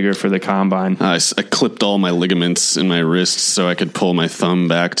get them bigger for the combine. I clipped all my ligaments in my wrists so I could pull my thumb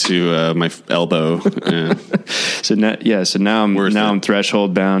back to my elbow. Yeah. So now I'm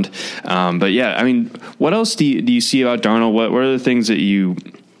threshold bound. But yeah, I mean, what else do you see about Darnold? What are the things that you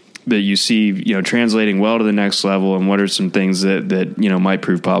see, translating well to the next level, and what are some things that might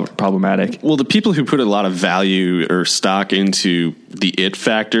prove problematic? Well, the people who put a lot of value or stock into the it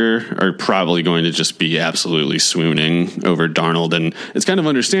factor are probably going to just be absolutely swooning over Darnold. And it's kind of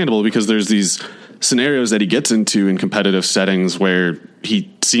understandable because there's these scenarios that he gets into in competitive settings where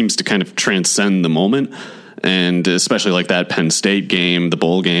he seems to kind of transcend the moment. And especially like that Penn State game, the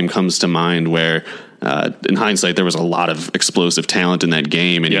bowl game comes to mind where in hindsight, there was a lot of explosive talent in that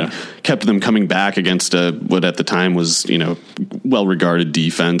game, and he kept them coming back against what at the time was, well-regarded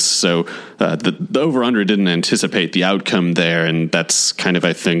defense. So the over-under didn't anticipate the outcome there, and that's kind of,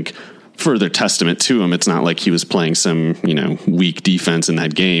 I think, further testament to him. It's not like he was playing some, weak defense in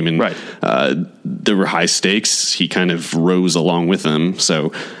that game, and there were high stakes. He kind of rose along with them.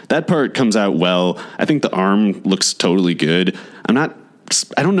 So that part comes out well. I think the arm looks totally good. I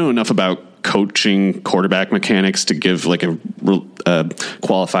don't know enough about coaching quarterback mechanics to give like a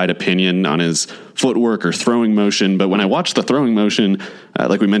qualified opinion on his footwork or throwing motion. But when I watch the throwing motion,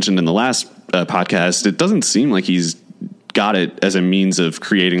 like we mentioned in the last podcast, it doesn't seem like he's got it as a means of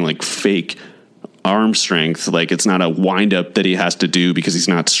creating like fake arm strength. Like it's not a windup that he has to do because he's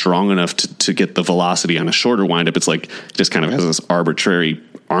not strong enough to get the velocity on a shorter windup. It's like just kind of has this arbitrary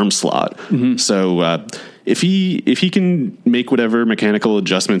arm slot. Mm-hmm. So if he can make whatever mechanical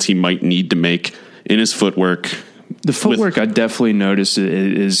adjustments he might need to make in his footwork. The footwork I definitely notice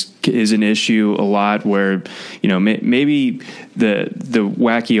is an issue a lot where, maybe the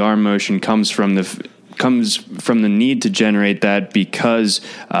wacky arm motion comes from the need to generate that because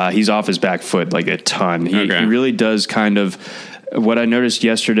he's off his back foot like a ton. He really does kind of. What I noticed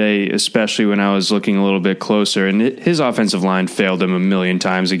yesterday, especially when I was looking a little bit closer, and his offensive line failed him a million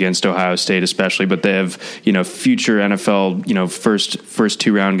times against Ohio State, especially, but they have, future NFL, first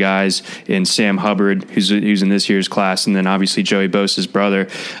 2-round guys in Sam Hubbard, who's in this year's class, and then obviously Joey Bosa's brother.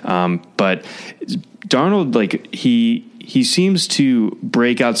 But Darnold, he seems to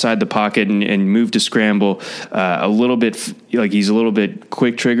break outside the pocket and move to scramble a little bit. Like he's a little bit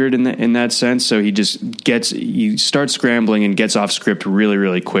quick triggered in that sense. So he starts scrambling and gets off script really,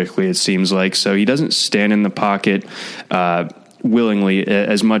 really quickly. It seems like, so he doesn't stand in the pocket willingly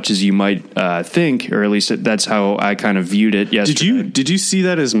as much as you might think, or at least that's how I kind of viewed it yesterday. Did you see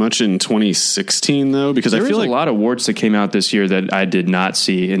that as much in 2016 though? Because there I feel like a lot of warts that came out this year that I did not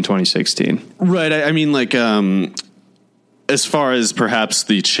see in 2016. Right. I mean, like, as far as perhaps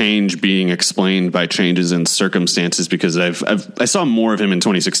the change being explained by changes in circumstances, because I saw more of him in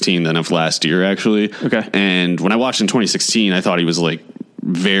 2016 than of last year, actually. Okay. And when I watched in 2016, I thought he was like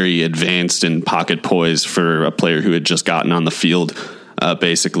very advanced in pocket poise for a player who had just gotten on the field.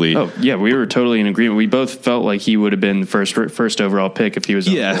 basically. Oh, yeah, we were totally in agreement. We both felt like he would have been the first overall pick if he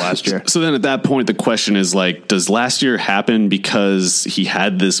was last year. So then at that point, the question is, like, does last year happen because he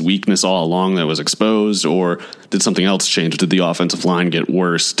had this weakness all along that was exposed, or did something else change? Did the offensive line get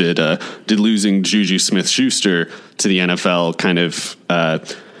worse? Did losing Juju Smith-Schuster to the NFL kind of,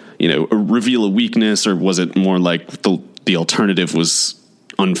 reveal a weakness, or was it more like the alternative was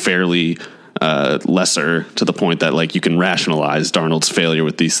unfairly lesser to the point that, like, you can rationalize Darnold's failure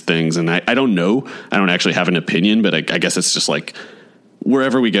with these things? And I don't know. I don't actually have an opinion, but I guess it's just like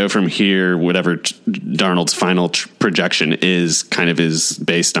wherever we go from here, whatever Darnold's final projection is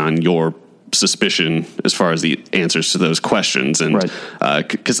based on your suspicion as far as the answers to those questions. And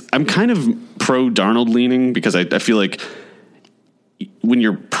because I'm kind of pro Darnold leaning, because I feel like when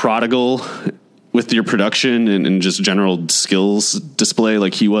you're prodigal with your production and just general skills display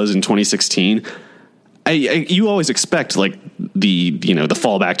like he was in 2016, you always expect like the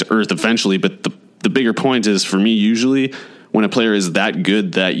fall back to earth eventually. But the bigger point is, for me, usually when a player is that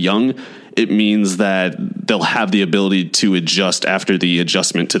good, that young, it means that they'll have the ability to adjust after the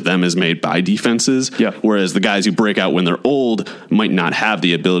adjustment to them is made by defenses. Yeah. Whereas the guys who break out when they're old might not have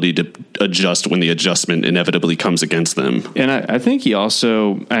the ability to adjust when the adjustment inevitably comes against them. And I think he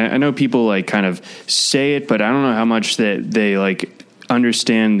also, I know people like kind of say it, but I don't know how much that they like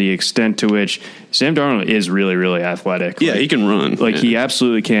understand the extent to which Sam Darnold is really, really athletic. Yeah, he can run. He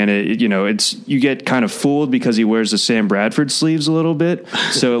absolutely can. You get kind of fooled because he wears the Sam Bradford sleeves a little bit,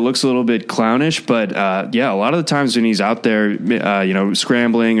 so it looks a little bit clownish. But a lot of the times when he's out there,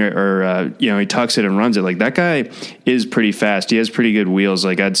 scrambling or he tucks it and runs it, like, that guy is pretty fast. He has pretty good wheels.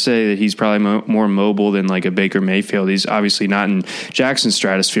 Like, I'd say that he's probably more mobile than like a Baker Mayfield. He's obviously not in Jackson's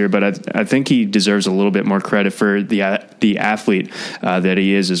stratosphere, but I think he deserves a little bit more credit for the athlete that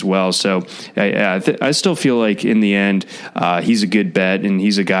he is as well. So I still feel like in the end, he's a good bet, and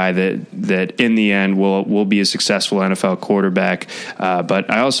he's a guy that in the end will be a successful NFL quarterback. But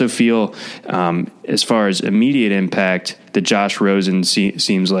I also feel, as far as immediate impact, that Josh Rosen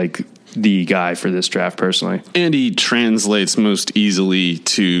seems like the guy for this draft personally. And he translates most easily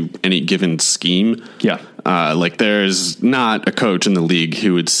to any given scheme. Yeah. There's not a coach in the league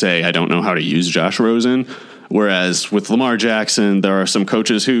who would say, I don't know how to use Josh Rosen. Whereas with Lamar Jackson, there are some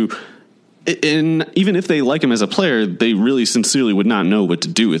coaches who, even if they like him as a player, they really sincerely would not know what to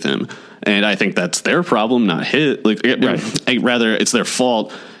do with him. And I think that's their problem, not his. Rather, it's their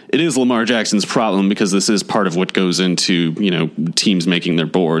fault. It is Lamar Jackson's problem, because this is part of what goes into, teams making their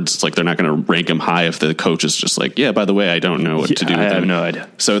boards. It's like they're not going to rank him high if the coach is just like, yeah, by the way, I don't know what to do with him. I have no idea.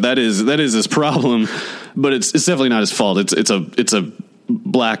 So that is his problem, but it's definitely not his fault. It's a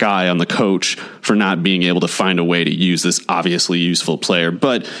black eye on the coach for not being able to find a way to use this obviously useful player.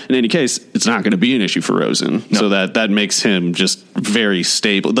 But in any case, it's not going to be an issue for Rosen. No. So that makes him just very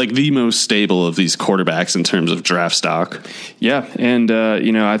stable, like the most stable of these quarterbacks in terms of draft stock. Yeah. And,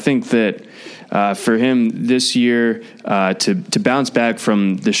 I think that for him this year, to bounce back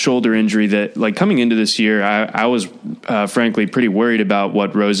from the shoulder injury that, like, coming into this year, I was frankly pretty worried about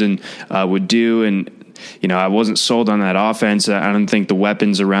what Rosen would do. And, I wasn't sold on that offense. I don't think the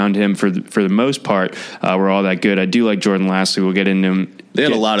weapons around him for the most part were all that good. I do like Jordan Lastly. We'll get into him. They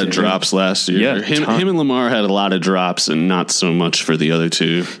had a lot of drops last year. Yeah, him and Lamar had a lot of drops, and not so much for the other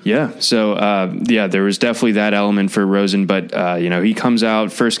two. Yeah. So, there was definitely that element for Rosen. But, he comes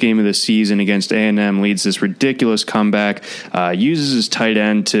out first game of the season against A&M, leads this ridiculous comeback, uses his tight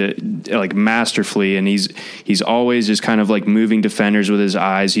end to masterfully. And he's always just kind of like moving defenders with his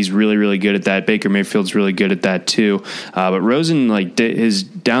eyes. He's really, really good at that. Baker Mayfield's really good at that too. But Rosen, his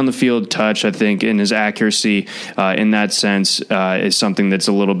down the field touch, I think, and his accuracy in that sense is something that's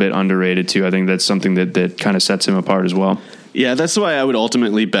a little bit underrated too. I think that's something that kind of sets him apart as well. Yeah, that's why I would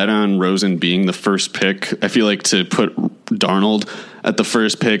ultimately bet on Rosen being the first pick. I feel like to put Darnold at the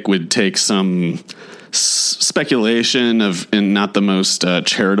first pick would take some speculation in not the most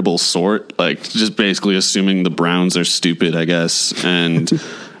charitable sort, like just basically assuming the Browns are stupid, I guess. And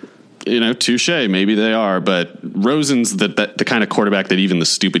touche, maybe they are, but Rosen's the kind of quarterback that even the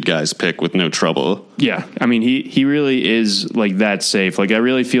stupid guys pick with no trouble. Yeah, I mean, he really is like that safe. Like, I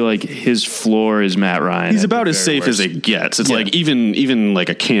really feel like his floor is Matt Ryan. He's about as safe as it gets. It's like even like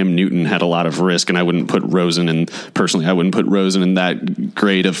a Cam Newton had a lot of risk, and I wouldn't put Rosen in that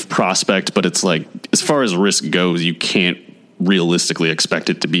grade of prospect. But it's like, as far as risk goes, you can't realistically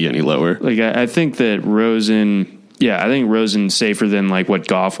expect it to be any lower. Like, I think that Rosen. Yeah, I think Rosen's safer than like what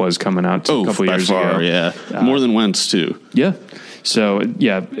Goff was coming out a couple years ago. Yeah, more than Wentz too. Yeah. So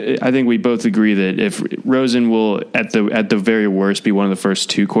yeah, I think we both agree that if Rosen will at the very worst be one of the first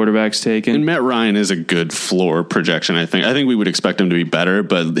two quarterbacks taken. And Matt Ryan is a good floor projection. I think we would expect him to be better,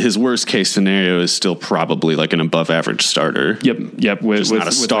 but his worst case scenario is still probably like an above average starter. Yep. With not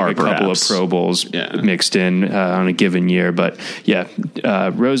a star, like a couple of Pro Bowls mixed in on a given year, but yeah,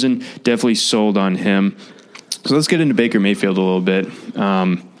 Rosen definitely sold on him. So let's get into Baker Mayfield a little bit.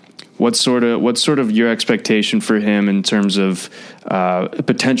 What's sort of your expectation for him in terms of a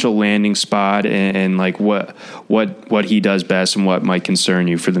potential landing spot and like what he does best and what might concern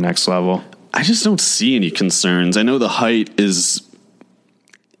you for the next level? I just don't see any concerns. I know the height it's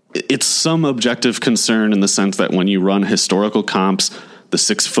some objective concern in the sense that when you run historical comps, the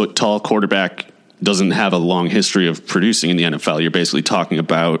 6 foot tall quarterback doesn't have a long history of producing in the NFL. You're basically talking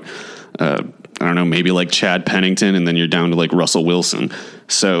about, I don't know, maybe like Chad Pennington, and then you're down to like Russell Wilson.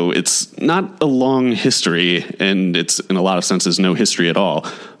 So it's not a long history, and it's in a lot of senses no history at all.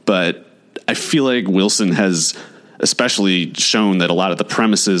 But I feel like Wilson has especially shown that a lot of the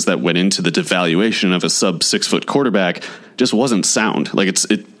premises that went into the devaluation of a sub 6 foot quarterback just wasn't sound. Like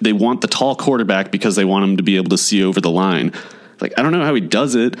they want the tall quarterback because they want him to be able to see over the line. Like, I don't know how he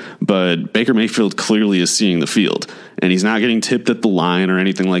does it, but Baker Mayfield clearly is seeing the field, and he's not getting tipped at the line or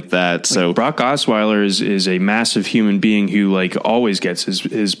anything like that. So like Brock Osweiler is a massive human being who like always gets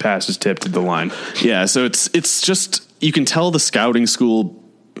his passes tipped at the line. Yeah. So it's just, you can tell the scouting school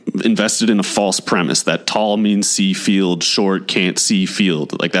invested in a false premise that tall means see field, short can't see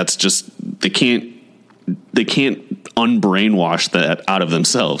field. Like that's just, they can't unbrainwash that out of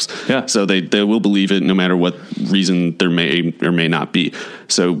themselves. Yeah. So they will believe it no matter what reason there may or may not be.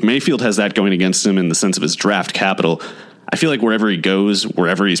 So Mayfield has that going against him in the sense of his draft capital. I feel like wherever he goes,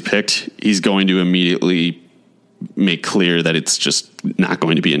 wherever he's picked, he's going to immediately make clear that it's just not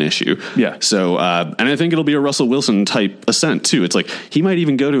going to be an issue. Yeah. So, and I think it'll be a Russell Wilson type ascent too. It's like, he might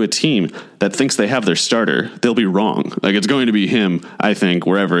even go to a team that thinks they have their starter. They'll be wrong. Like, it's going to be him, I think,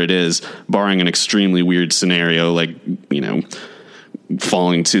 wherever it is, barring an extremely weird scenario, like, you know,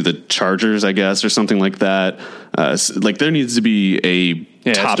 falling to the Chargers, I guess, or something like that. Like, there needs to be a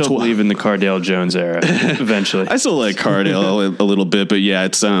top 12. I still believe in the Cardale Jones era eventually. I still like Cardale a little bit, but yeah,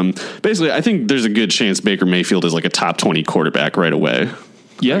 it's basically, I think there's a good chance Baker Mayfield is like a top 20 quarterback right away.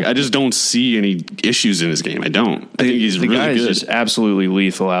 Yeah, I just don't see any issues in his game. I think he's really good. The guy is just absolutely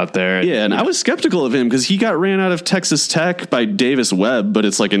lethal out there. Yeah, and I was skeptical of him because he got ran out of Texas Tech by Davis Webb, but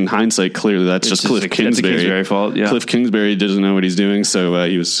it's like in hindsight, clearly that's just Cliff Kingsbury. That's a Kingsbury fault. Yeah, Cliff Kingsbury doesn't know what he's doing, so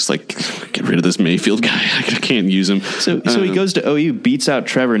he was just like, get rid of this Mayfield guy. I can't use him. So he goes to OU, beats out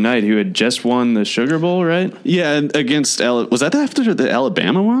Trevor Knight, who had just won the Sugar Bowl, right? Yeah, against was that after the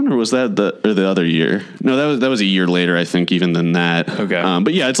Alabama one, or was that the other year? No, that was a year later, I think, even than that. Okay,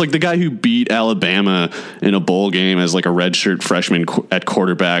 but yeah, it's like the guy who beat Alabama in a bowl game as like a redshirt freshman at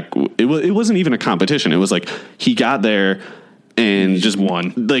quarterback. It wasn't even a competition. It was like he got there and just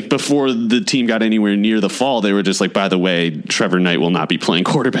won. Like before the team got anywhere near the fall, they were just like, by the way, Trevor Knight will not be playing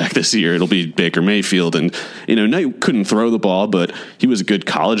quarterback this year. It'll be Baker Mayfield. And, you know, Knight couldn't throw the ball, but he was a good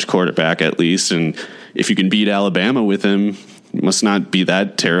college quarterback at least. And if you can beat Alabama with him, it must not be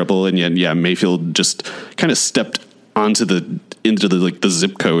that terrible. And yet, yeah, Mayfield just kind of stepped into the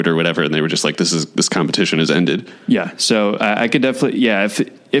zip code or whatever, and they were just like, this competition has ended. Yeah, so I could definitely,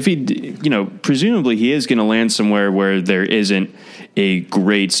 if he, you know, presumably he is going to land somewhere where there isn't a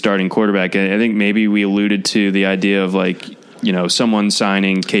great starting quarterback. I think maybe we alluded to the idea of like, you know, someone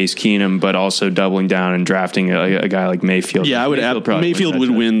signing Case Keenum, but also doubling down and drafting a guy like Mayfield. Yeah, Mayfield would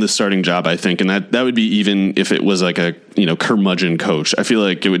win the starting job, I think, and that would be even if it was like a, you know, curmudgeon coach. I feel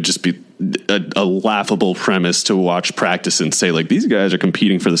like it would just be a laughable premise to watch practice and say like, these guys are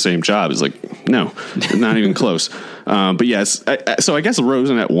competing for the same job. It's like, no, not even close. But yes, so I guess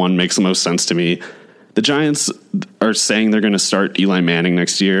Rosen at 1 makes the most sense to me. The Giants are saying they're going to start Eli Manning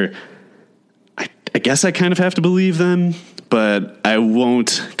next year. I guess I kind of have to believe them, but I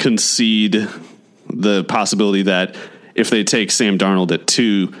won't concede the possibility that if they take Sam Darnold at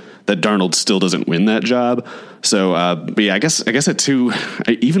 2, that Darnold still doesn't win that job. So, but yeah, I guess at 2,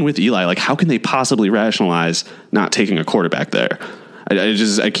 even with Eli, like, how can they possibly rationalize not taking a quarterback there?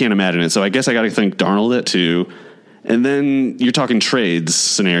 I can't imagine it. So I guess I got to think Darnold at 2, and then you're talking trades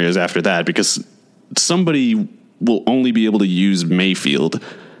scenarios after that, because somebody will only be able to use Mayfield.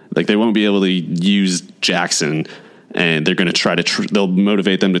 Like, they won't be able to use Jackson, and they're going to try to they'll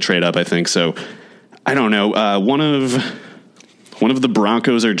motivate them to trade up, I think. So I don't know. One of the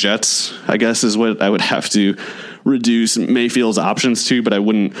Broncos or Jets, I guess, is what I would have to reduce Mayfield's options to, but I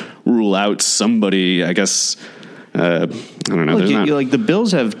wouldn't rule out somebody, I guess, I don't know. Like the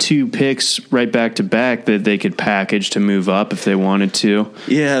Bills have 2 picks right back to back that they could package to move up if they wanted to.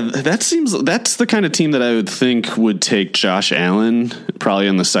 Yeah, that's the kind of team that I would think would take Josh Allen probably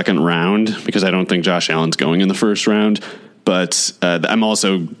in the second round, because I don't think Josh Allen's going in the first round. But I'm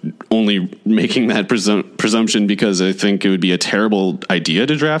also only making that presumption because I think it would be a terrible idea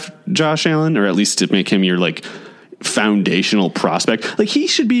to draft Josh Allen, or at least to make him your like foundational prospect. Like, he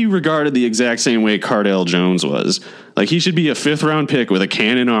should be regarded the exact same way Cardale Jones was. Like, he should be a 5th round pick with a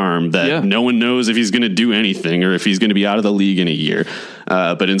cannon arm that no one knows if he's going to do anything or if he's going to be out of the league in a year.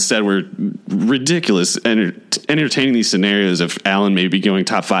 But instead, we're ridiculous entertaining these scenarios of Allen maybe going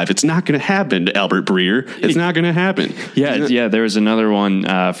top 5. It's not going to happen to Albert Breer. It's not going to happen. Yeah. There was another one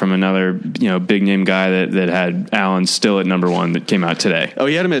from another big name guy that had Allen still at number 1 that came out today. Oh,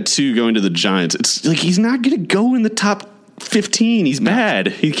 he had him at 2 going to the Giants. It's like he's not going to go in the top 15. He's bad.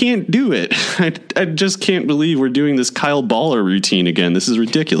 He can't do it. I just can't believe we're doing this Kyle Baller routine again. This is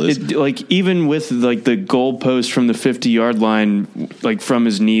ridiculous. Even with like the goalpost from the 50-yard line, like from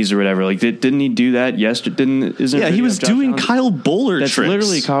his knees or whatever, like didn't he do that yesterday? He was doing Kyle Bowler tricks. That's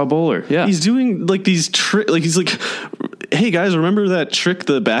literally Kyle Bowler. Yeah, he's doing like these tricks. Like, he's like, hey guys, remember that trick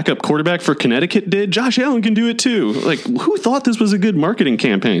the backup quarterback for Connecticut did? Josh Allen can do it too. Like, who thought this was a good marketing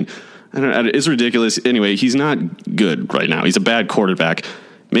campaign? I don't know. It's ridiculous. Anyway, he's not good right now. He's a bad quarterback.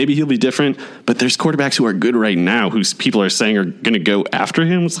 Maybe he'll be different, but there's quarterbacks who are good right now who people are saying are going to go after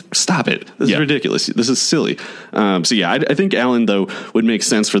him. It's like, stop it. This is ridiculous. This is silly. I think Allen, though, would make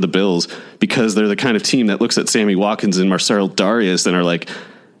sense for the Bills because they're the kind of team that looks at Sammy Watkins and Marcel Darius and are like,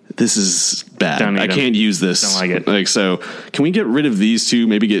 this is bad. I can't use this. Don't like it. Like, so can we get rid of these two?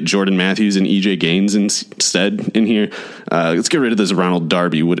 Maybe get Jordan Matthews and EJ Gaines instead in here. Let's get rid of this Ronald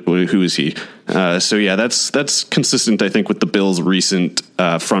Darby. Who is he? That's consistent, I think, with the Bills' recent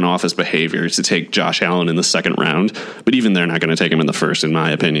front office behavior to take Josh Allen in the second round. But even they're not going to take him in the first, in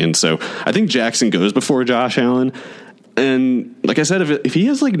my opinion. So I think Jackson goes before Josh Allen. And like I said, if he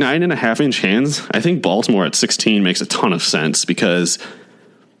has like 9.5-inch hands, I think Baltimore at 16 makes a ton of sense because,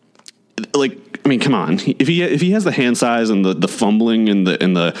 like, I mean, come on. If he has the hand size and the fumbling and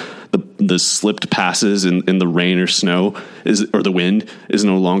the slipped passes in the rain or snow or the wind is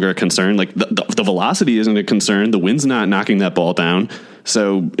no longer a concern. Like the velocity isn't a concern. The wind's not knocking that ball down.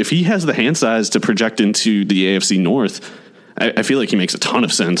 So if he has the hand size to project into the AFC North, I feel like he makes a ton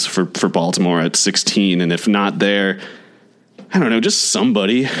of sense for Baltimore at 16. And if not there, I don't know, just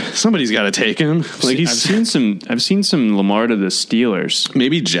somebody's got to take him. Like I've seen some Lamar to the Steelers.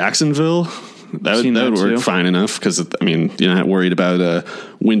 Maybe Jacksonville. That would work fine enough because, I mean, you're not worried about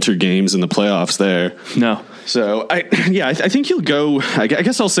winter games in the playoffs there. No. So I think he'll go. I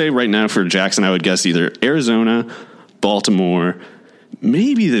guess I'll say right now for Jackson, I would guess either Arizona, Baltimore,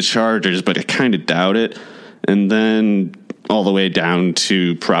 maybe the Chargers, but I kind of doubt it, and then all the way down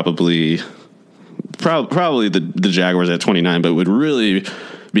to probably the Jaguars at 29, but would really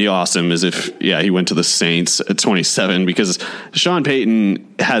be awesome is if he went to the Saints at 27 because Sean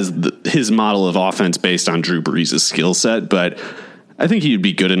Payton has his model of offense based on Drew Brees' skill set, but I think he'd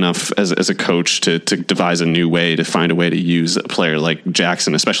be good enough as a coach to devise a new way to find a way to use a player like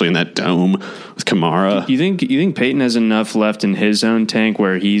Jackson, especially in that dome with Kamara. You think Payton has enough left in his own tank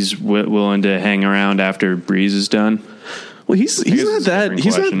where he's willing to hang around after Brees is done? Well, he's not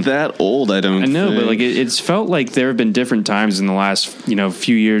that old. I know, but like it's felt like there have been different times in the last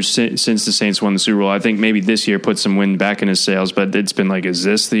few years since the Saints won the Super Bowl. I think maybe this year put some wind back in his sails, but it's been like, is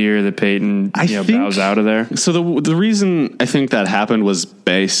this the year that Peyton bows out of there? So the reason I think that happened was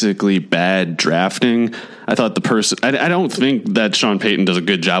basically bad drafting. I thought I don't think that Sean Payton does a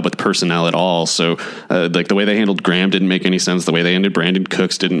good job with personnel at all. So like the way they handled Graham didn't make any sense. The way they ended Brandon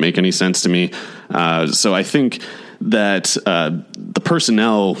Cooks didn't make any sense to me. So I think that the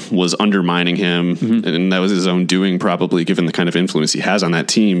personnel was undermining him, and that was his own doing, probably, given the kind of influence he has on that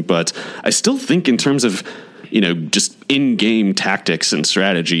team. But I still think in terms of, just in-game tactics and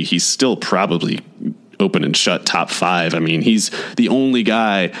strategy, he's still probably open and shut top 5. I mean, he's the only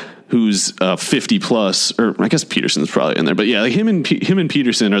guy who's 50 plus, or I guess Peterson's probably in there, but yeah, like him and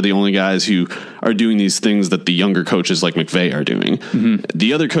Peterson are the only guys who are doing these things that the younger coaches like McVay are doing.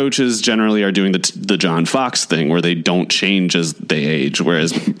 The other coaches generally are doing the John Fox thing where they don't change as they age,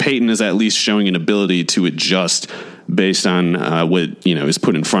 whereas Peyton is at least showing an ability to adjust based on what is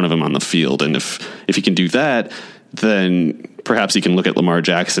put in front of him on the field. And if he can do that, then perhaps he can look at Lamar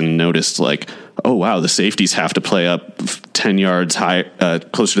Jackson and notice like, oh wow, the safeties have to play up 10 yards high,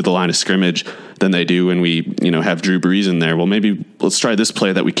 closer to the line of scrimmage than they do when we, have Drew Brees in there. Well, maybe let's try this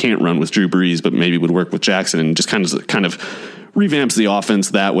play that we can't run with Drew Brees, but maybe would work with Jackson, and just kind of revamps the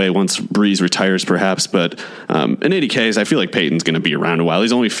offense that way once Brees retires, perhaps. But in 80 Ks, I feel like Peyton's going to be around a while.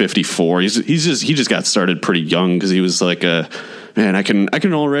 He's only 54. He just got started pretty young because he was like man. I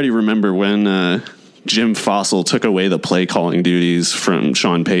can already remember when Jim Fossil took away the play calling duties from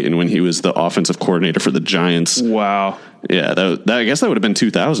Sean Payton when he was the offensive coordinator for the Giants. Wow. Yeah, I guess that would have been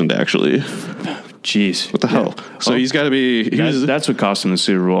 2000 actually. Jeez, what the hell? So he's got to be. That's what cost him the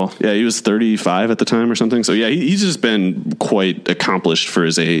Super Bowl. Yeah, he was 35 at the time or something. So yeah, he's just been quite accomplished for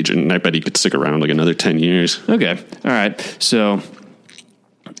his age, and I bet he could stick around like another 10 years. Okay, all right. So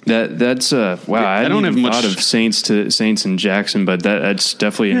that's wow. I don't have much thought of Saints and Jackson, but that's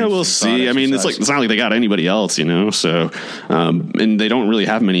definitely we'll see. I mean, it's not like they got anybody else, So and they don't really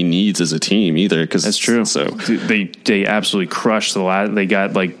have many needs as a team either. Because that's true. So they absolutely crushed the They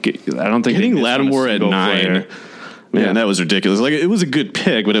got I don't think hitting Lattimore at 9. Player. Man, that was ridiculous. Like, it was a good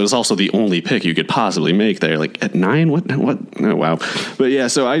pick, but it was also the only pick you could possibly make there. Like, at 9? What? Oh, wow. But yeah,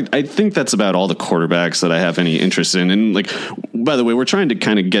 so I think that's about all the quarterbacks that I have any interest in. And, like, by the way, we're trying to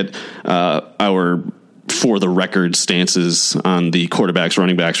kind of get our for the record stances on the quarterbacks,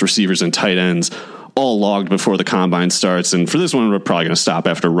 running backs, receivers, and tight ends all logged before the combine starts. And for this one, we're probably going to stop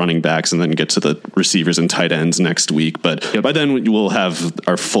after running backs and then get to the receivers and tight ends next week. But by then we'll have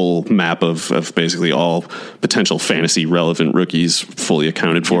our full map of basically all potential fantasy relevant rookies fully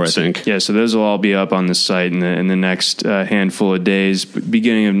accounted for, I think. Yeah. So those will all be up on the site in the next handful of days,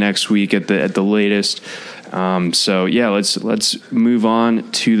 beginning of next week at the latest. So yeah, let's move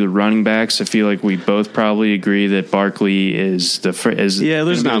on to the running backs. I feel like we both probably agree that Barkley is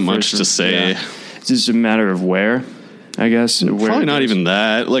there's not much to say. Yeah. It's just a matter of where, I guess. Probably not even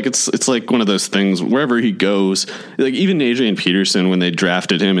that. Like it's like one of those things wherever he goes. Like even Adrian Peterson, when they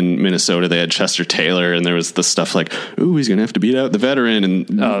drafted him in Minnesota, they had Chester Taylor, and there was the stuff like, "Ooh, he's gonna have to beat out the veteran." And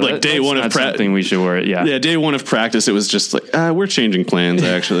day one of practice, something we should worry. Yeah, day one of practice, it was just like, we're changing plans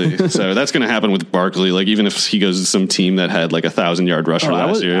actually. So that's gonna happen with Barkley. Like even if he goes to some team that had like 1,000-yard rusher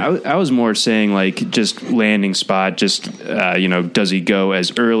last year, I was more saying like just landing spot. Just does he go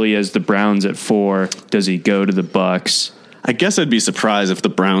as early as the Browns at 4? Does he go to the Bucks? I guess I'd be surprised if the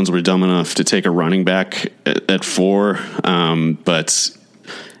Browns were dumb enough to take a running back at 4. But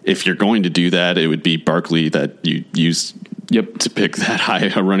if you're going to do that, it would be Barkley that you use to pick that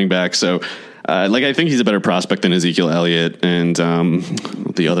high a running back. So, I think he's a better prospect than Ezekiel Elliott and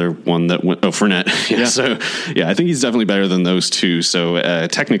the other one that went, Fournette. Yeah. So, yeah, I think he's definitely better than those two. So,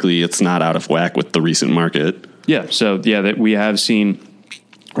 technically, it's not out of whack with the recent market. Yeah. So, yeah, that we have seen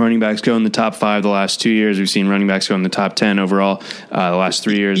running backs go in the top 5 the last 2 years. We've seen running backs go in the top 10 overall the last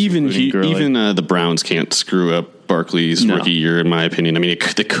 3 years. Even the Browns can't screw up Barkley's rookie year, in my opinion. I mean,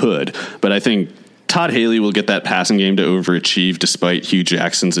 they could, but I think Todd Haley will get that passing game to overachieve despite Hugh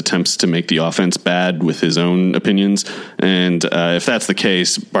Jackson's attempts to make the offense bad with his own opinions. And if that's the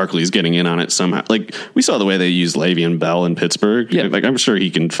case, Barkley's getting in on it somehow. Like we saw the way they used Le'Veon Bell in Pittsburgh. Yeah. Like I'm sure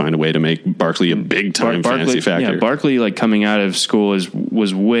he can find a way to make Barkley a big time fantasy factor. Yeah, Barkley coming out of school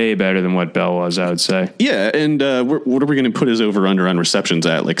was way better than what Bell was, I would say. Yeah, and what are we going to put his over-under on receptions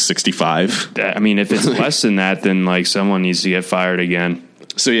at? Like 65? I mean, if it's less than that, then like someone needs to get fired again.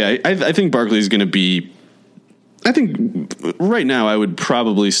 So, yeah, I think Barkley is going to be, I think right now I would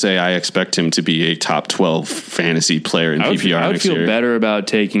probably say I expect him to be a top 12 fantasy player in PPR next year. I would feel better about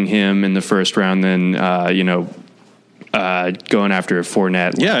taking him in the first round than, going after a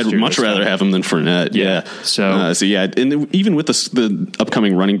Fournette. Yeah, I'd much rather have him than Fournette. Yeah. So yeah, and even with the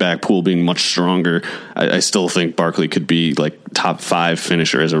upcoming running back pool being much stronger, I still think Barkley could be like top 5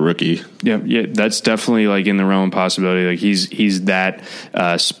 finisher as a rookie. Yeah, that's definitely like in the realm of possibility. Like he's that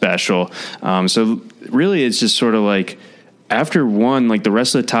special. So really, it's just sort of like, after one, like the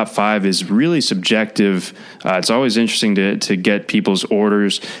rest of the top 5 is really subjective. It's always interesting to get people's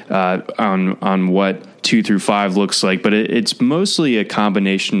orders on what 2 through 5 looks like, but it's mostly a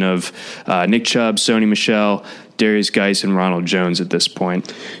combination of Nick Chubb, Sony Michel, Darius Geis, and Ronald Jones at this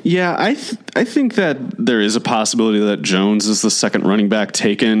point. Yeah, I think that there is a possibility that Jones is the second running back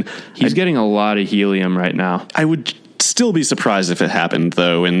taken. He's getting a lot of helium right now. I would still be surprised if it happened,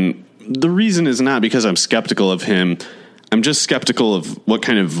 though, and the reason is not because I'm skeptical of him. I'm just skeptical of what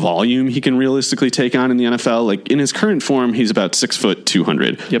kind of volume he can realistically take on in the NFL. Like in his current form, he's about 6 foot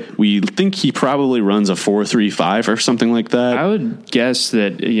 200. Yep. We think he probably runs a 4.35 or something like that. I would guess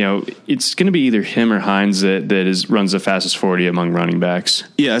that, it's going to be either him or Hines that runs the fastest 40 among running backs.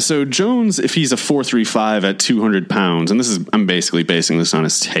 Yeah. So Jones, if he's a 4.35 at 200 pounds, and I'm basically basing this on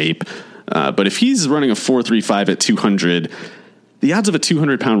his tape. But if he's running a 4.35 at 200, the odds of a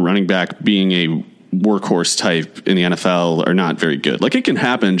 200-pound running back being a workhorse type in the NFL are not very good. Like, it can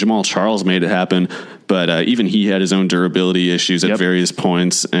happen. Jamal Charles made it happen, but even he had his own durability issues at various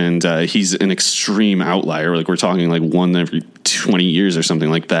points, and he's an extreme outlier. Like, we're talking like one every 20 years or something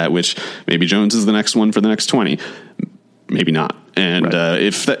like that, which maybe Jones is the next one for the next 20. Maybe not. And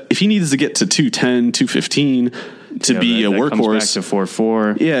if he needs to get to 210, 215 to be a workhorse, comes back to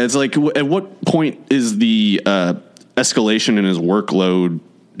 4.4. Yeah, it's like, at what point is the escalation in his workload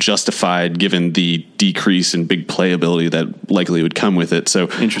justified given the decrease in big playability that likely would come with it? So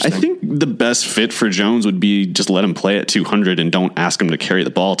I think the best fit for Jones would be just let him play at 200 and don't ask him to carry the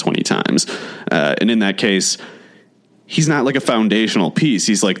ball 20 times. And in that case, he's not like a foundational piece.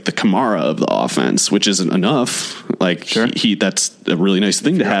 He's like the Kamara of the offense, which isn't enough. Like, that's a really nice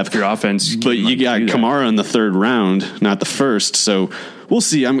thing to have. Your offense, but you got Kamara in the third round, not the first. So we'll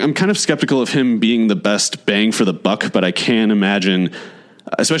see. I'm kind of skeptical of him being the best bang for the buck, but I can imagine,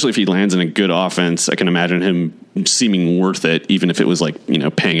 especially if he lands in a good offense, I can imagine him seeming worth it, even if it was like, paying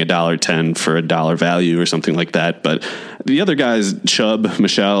 $1.10 for $1 value or something like that. But the other guys, Chubb,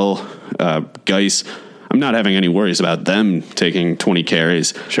 Michelle, Geis, I'm not having any worries about them taking 20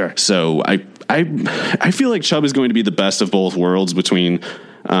 carries. Sure. So I feel like Chubb is going to be the best of both worlds between,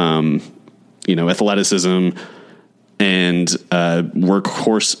 athleticism and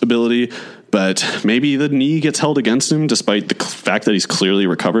workhorse ability. But maybe the knee gets held against him, despite the fact that he's clearly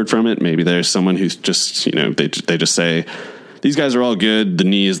recovered from it. Maybe there's someone who's just, they just say, these guys are all good. The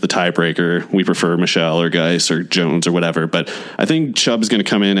knee is the tiebreaker. We prefer Michelle or Geis or Jones or whatever. But I think Chubb's going to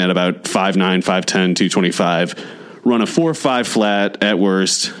come in at about 5'9", 5'10", 225, run a 4.5 flat at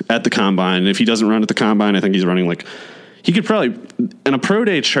worst at the combine. And if he doesn't run at the combine, I think he's running like, he could probably, in a pro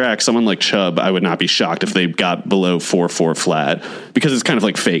day track, someone like Chubb, I would not be shocked if they got below 4.4 flat, because it's kind of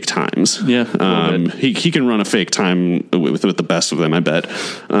like fake times. Yeah. He can run a fake time with the best of them, I bet.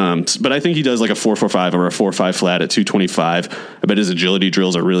 But I think he does like a 4.45 or a 4.5 flat at 225. I bet his agility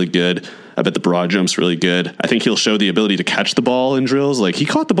drills are really good. I bet the broad jump's really good. I think he'll show the ability to catch the ball in drills. Like, he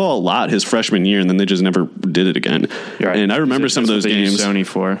caught the ball a lot his freshman year, and then they just never did it again. Right. And I remember some of those games. Sony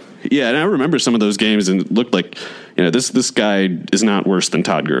for. Yeah, and I remember some of those games, and it looked like, this guy is not worse than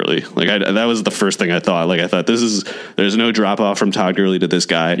Todd Gurley. Like, that was the first thing I thought. Like, I thought there's no drop off from Todd Gurley to this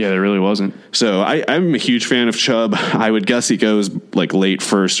guy. Yeah, there really wasn't. So I'm a huge fan of Chubb. I would guess he goes like late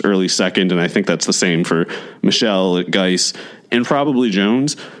first, early second, and I think that's the same for Michelle, Geis, and probably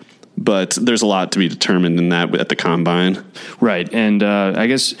Jones. But there's a lot to be determined in that at the combine. Right. And I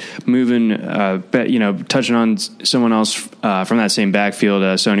guess moving, touching on someone else from that same backfield,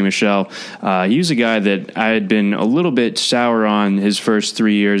 Sony Michel, he was a guy that I had been a little bit sour on his first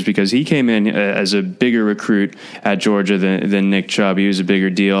 3 years, because he came in as a bigger recruit at Georgia than Nick Chubb. He was a bigger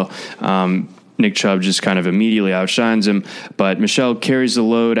deal. Nick Chubb just kind of immediately outshines him. But Michel carries the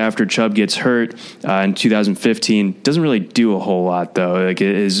load after Chubb gets hurt in 2015. Doesn't really do a whole lot, though. Like,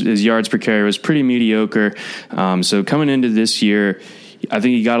 his yards per carry was pretty mediocre. So coming into this year, I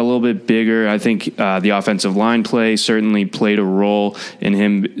think he got a little bit bigger. I think the offensive line play certainly played a role in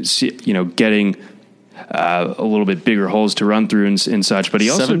him, getting a little bit bigger holes to run through and such, but he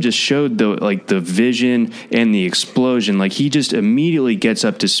also just showed the vision and the explosion. Like, he just immediately gets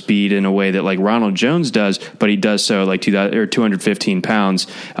up to speed in a way that like Ronald Jones does, but he does so like 215 pounds.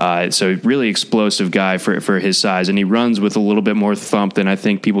 So really explosive guy for his size, and he runs with a little bit more thump than I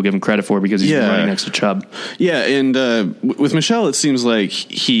think people give him credit for, because he's running next to Chubb. Yeah, and with Michel, it seems like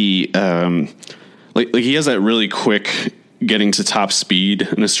he he has that really quick getting to top speed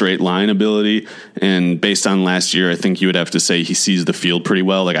in a straight line ability. And based on last year, I think you would have to say he sees the field pretty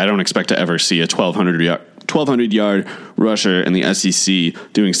well. Like, I don't expect to ever see a 1,200 yard rusher in the SEC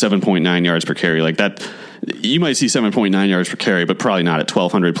doing 7.9 yards per carry. Like that, you might see 7.9 yards per carry, but probably not at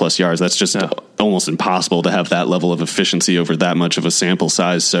 1,200 plus yards. That's just almost impossible to have that level of efficiency over that much of a sample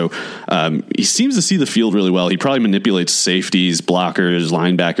size. So he seems to see the field really well. He probably manipulates safeties, blockers,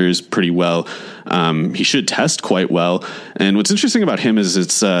 linebackers pretty well. He should test quite well. And what's interesting about him is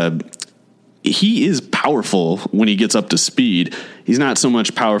he is powerful when he gets up to speed. He's not so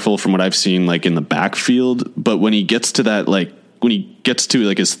much powerful from what I've seen like in the backfield, but when he gets to that, like when he gets to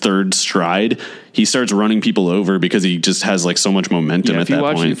like his third stride, he starts running people over because he just has like so much momentum at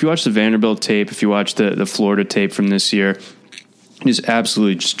that point. If you watch the Vanderbilt tape, if you watch the Florida tape from this year, just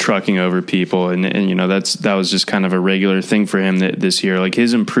absolutely just trucking over people. And you know, that was just kind of a regular thing for him this year. Like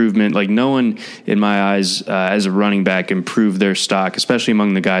his improvement, like no one in my eyes as a running back improved their stock, especially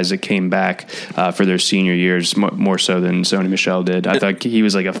among the guys that came back for their senior years more so than Sony Michel did. I thought he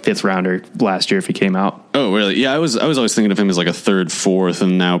was like a 5th rounder last year if he came out. Oh, really? Yeah, I was always thinking of him as like a 3rd, 4th,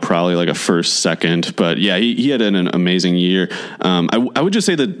 and now probably like a 1st, 2nd. But yeah, he had an amazing year. I would just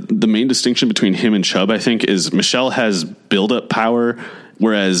say that the main distinction between him and Chubb, I think, is Michel has build-up power,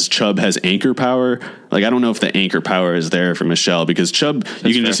 whereas Chubb has anchor power. Like, I don't know if the anchor power is there for Michel, because Chubb,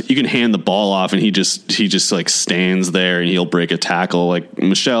 you can hand the ball off and he just like stands there and he'll break a tackle. Like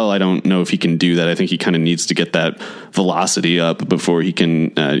Michel, I don't know if he can do that. I think he kind of needs to get that velocity up before he can,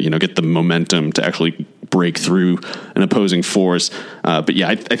 get the momentum to actually break through an opposing force. But yeah,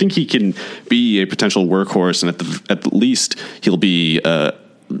 I think he can be a potential workhorse, and at the least he'll be,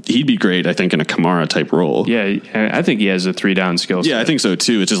 he'd be great, I think, in a Kamara type role. Yeah, I think he has a 3-down skill set. Yeah, I think so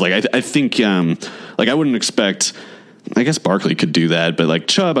too. It's just like I think I wouldn't expect. I guess Barkley could do that, but like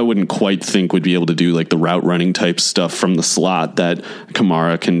Chubb, I wouldn't quite think would be able to do like the route running type stuff from the slot that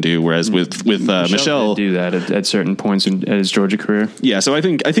Kamara can do. Whereas with Michel do that at certain points in his Georgia career. Yeah, so I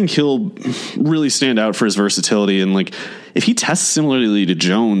think he'll really stand out for his versatility, and like if he tests similarly to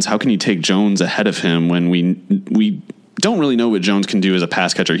Jones, how can you take Jones ahead of him when we don't really know what Jones can do as a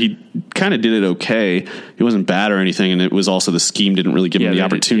pass catcher? He kind of did it okay. He wasn't bad or anything, and it was also the scheme didn't really give him the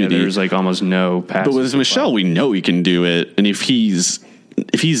opportunity. There's like almost no pass. But with Michel, we know he can do it, and if he's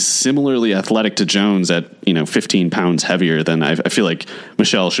similarly athletic to Jones at 15 pounds heavier, then I feel like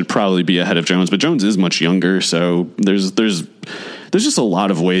Michel should probably be ahead of Jones. But Jones is much younger, so there's just a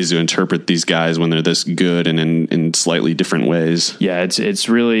lot of ways to interpret these guys when they're this good and in slightly different ways. Yeah, it's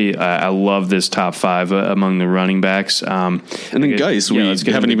really I love this top 5 among the running backs. And then Geis, we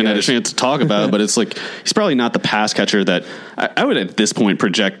haven't even had a chance to talk about, but it's like he's probably not the pass catcher that I would at this point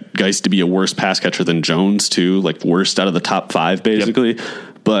project Geis to be a worse pass catcher than Jones too, like worst out of the top 5 basically. Yep.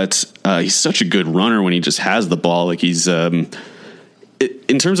 But he's such a good runner when he just has the ball. Like he's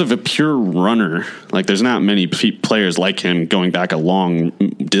in terms of a pure runner, like there's not many players like him going back a long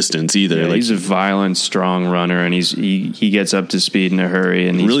distance either. Yeah, like, he's a violent, strong runner, and he gets up to speed in a hurry,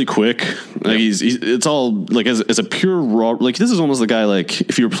 and he's really quick. Like it's all like as a pure raw. Like this is almost the guy like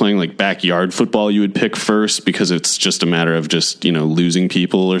if you were playing like backyard football, you would pick first because it's just a matter of just losing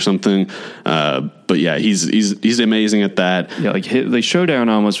people or something. But yeah, he's amazing at that. Yeah, like the showdown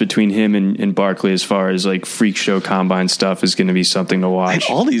almost between him and Barkley as far as like freak show combine stuff is going to be something to watch. And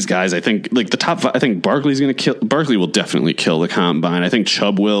all these guys, I think, like the top 5, I think Barkley will definitely kill the combine. I think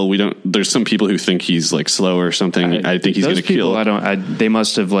Chubb will. There's some people who think he's like slow or something. I think he's going to kill. They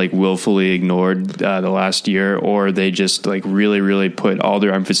must have like willfully ignored the last year, or they just like really, really put all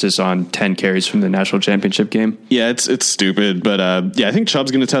their emphasis on 10 carries from the national championship game. Yeah, it's stupid, but yeah, I think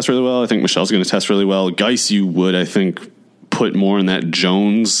Chubb's going to test really well. I think Michel's going to test really well. Geis, you would, I think, put more in that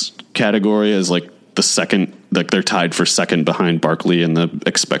Jones category as like the second, like they're tied for second behind Barkley in the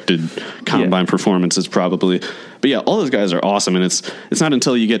expected combine performances probably. But yeah, all those guys are awesome, and it's not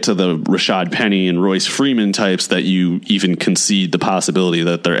until you get to the Rashad Penny and Royce Freeman types that you even concede the possibility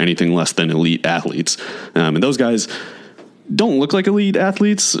that they're anything less than elite athletes. And those guys don't look like elite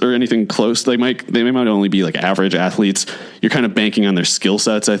athletes or anything close. They might only be like average athletes. You're kind of banking on their skill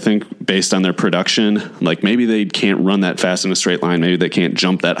sets, I think, based on their production. Like maybe they can't run that fast in a straight line. Maybe they can't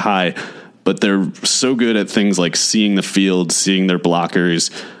jump that high, but they're so good at things like seeing the field, seeing their blockers,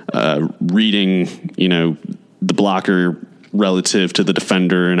 reading, the blocker relative to the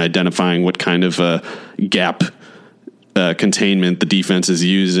defender and identifying what kind of gap containment the defense is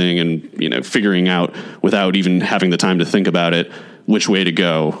using, and figuring out without even having the time to think about it which way to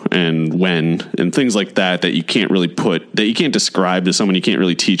go and when, and things like that you can't really that you can't describe to someone. You can't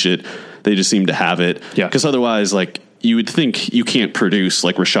really teach it. They just seem to have it. Yeah, because otherwise, like, you would think you can't produce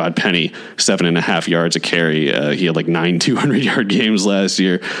like Rashad Penny 7.5 yards a carry. He had like 9 200-yard games last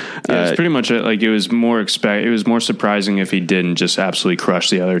year. Yeah, it's pretty much like it was more surprising if he didn't just absolutely crush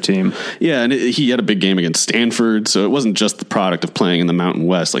the other team. Yeah, and he had a big game against Stanford, so it wasn't just the product of playing in the Mountain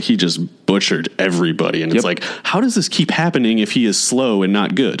West. Like he just butchered everybody, and it's like, how does this keep happening if he is slow and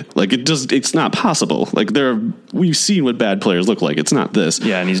not good? Like it's not possible. Like we've seen what bad players look like. It's not this.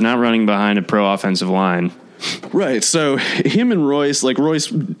 Yeah, and he's not running behind a pro offensive line. Right. So him and Royce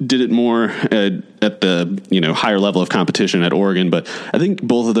did it more at the, higher level of competition at Oregon. But I think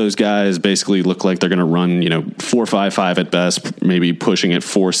both of those guys basically look like they're going to run, 4.55 at best, maybe pushing it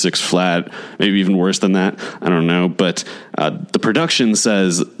 4.6 flat, maybe even worse than that. I don't know. But the production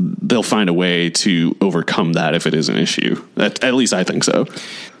says they'll find a way to overcome that if it is an issue. At least I think so.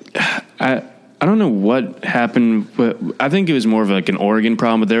 I don't know what happened, but I think it was more of like an Oregon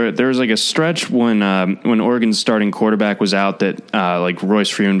problem. But there was like a stretch when Oregon's starting quarterback was out that like Royce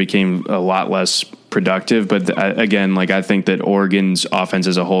Freeman became a lot less productive. But again, like I think that Oregon's offense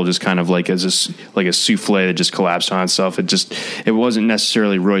as a whole just kind of like as a souffle that just collapsed on itself. It wasn't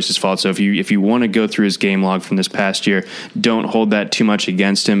necessarily Royce's fault. So if you want to go through his game log from this past year, don't hold that too much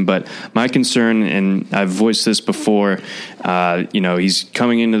against him. But my concern, and I've voiced this before, he's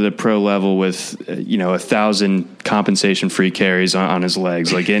coming into the pro level with 1,000 compensation-free carries on his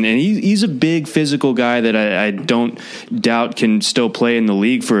legs. Like, and he's a big physical guy that I don't doubt can still play in the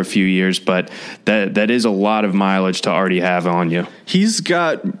league for a few years, but that is a lot of mileage to already have on you. He's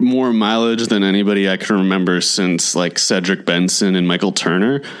got more mileage than anybody I can remember since like Cedric Benson and Michael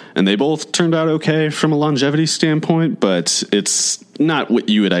Turner, and they both turned out okay from a longevity standpoint, but it's not what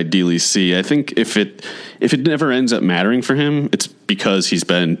you would ideally see. I think if it never ends up mattering for him, it's because he's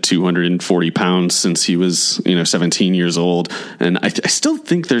been 240 pounds since he was 17 years old, and I still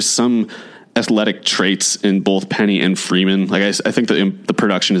think there's some athletic traits in both Penny and Freeman. Like I think the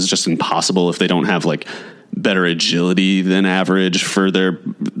production is just impossible if they don't have like better agility than average for their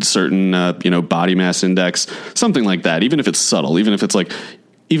certain body mass index, something like that. Even if it's subtle, even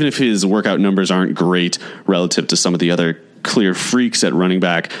if his workout numbers aren't great relative to some of the other clear freaks at running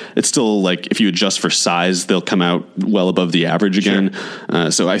back, it's still like if you adjust for size, they'll come out well above the average again.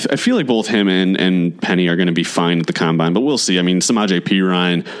 Sure. So I feel like both him and Penny are going to be fine at the combine, but we'll see. I mean, Samaje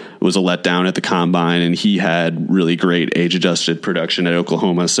Perine was a letdown at the combine, and he had really great age-adjusted production at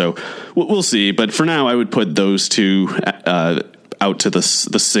Oklahoma. So we'll see. But for now, I would put those two out to the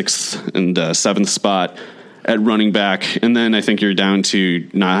 6th and 7th spot at running back, and then I think you're down to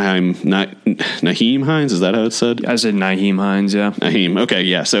Nyheim Hines. Is that how it's said? I said Nyheim Hines, yeah. Nyheim, okay,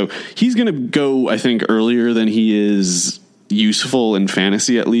 yeah. So he's going to go, I think, earlier than he is useful in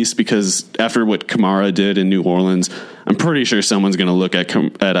fantasy, at least, because after what Kamara did in New Orleans, I'm pretty sure someone's going to look at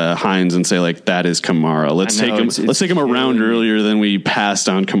Hines and say, like, that is Kamara. Let's take him a round earlier than we passed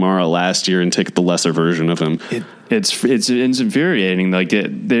on Kamara last year and take the lesser version of him. It's infuriating. Like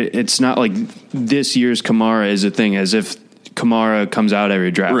it's not like this year's Kamara is a thing, as if Kamara comes out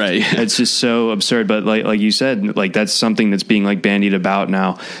every draft. Right. It's just so absurd. But like you said, like that's something that's being like bandied about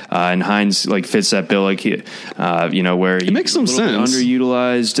now. And Hines like fits that bill, like where it makes some sense.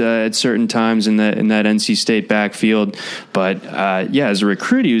 Underutilized at certain times in that NC State backfield. But as a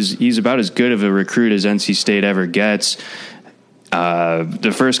recruit, he's about as good of a recruit as NC State ever gets.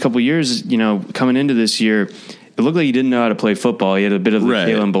 The first couple of years, coming into this year, it looked like he didn't know how to play football. He had a bit of the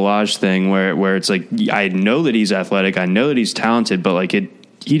Kalen Ballage thing where it's like, I know that he's athletic, I know that he's talented, but like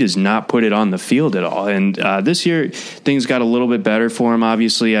he does not put it on the field at all. And this year, things got a little bit better for him,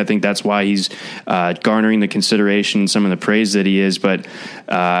 obviously. I think that's why he's garnering the consideration, some of the praise that he is. But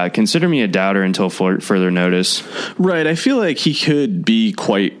consider me a doubter until further notice. Right. I feel like he could be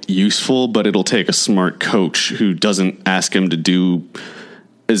quite useful, but it'll take a smart coach who doesn't ask him to do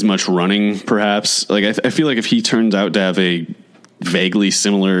as much running, perhaps. Like I feel like if he turns out to have a vaguely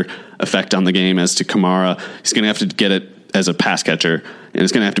similar effect on the game as to Kamara, he's going to have to get it as a pass catcher, and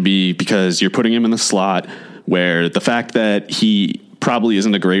it's going to have to be because you're putting him in the slot, where the fact that he probably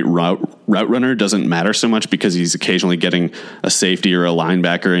isn't a great route runner doesn't matter so much, because he's occasionally getting a safety or a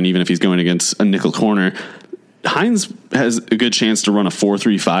linebacker, and even if he's going against a nickel corner, Hines has a good chance to run a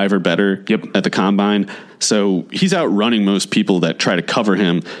 4.35 or better at the combine. So he's outrunning most people that try to cover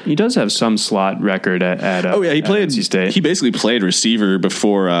him. He does have some slot record at he played NC State. He basically played receiver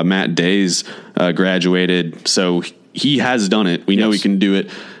before Matt Days graduated. So he has done it. We know he can do it.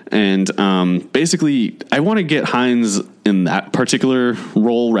 And basically, I want to get Hines in that particular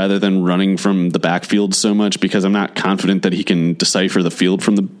role rather than running from the backfield so much, because I'm not confident that he can decipher the field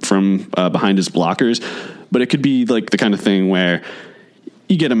from behind his blockers. But it could be like the kind of thing where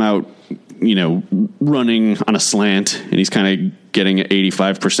you get him out, running on a slant, and he's kind of getting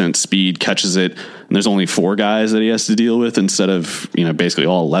 85% speed, catches it, and there's only 4 guys that he has to deal with instead of, basically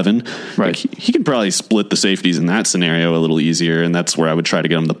all 11. Right. Like he can probably split the safeties in that scenario a little easier, and that's where I would try to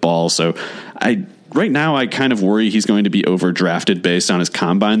get him the ball. So right now I kind of worry he's going to be overdrafted based on his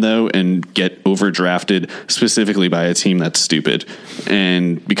combine, though, and get overdrafted specifically by a team that's stupid.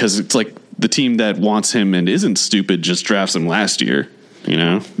 And because it's like the team that wants him and isn't stupid just drafts him last year. you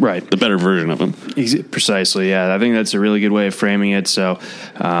know? Right. The better version of him. Precisely, yeah. I think that's a really good way of framing it. So,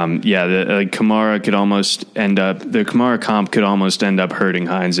 the Kamara comp could almost end up hurting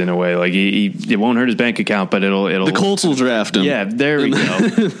Hines in a way. Like it won't hurt his bank account, but it'll. The Colts will draft him. Yeah, there we go.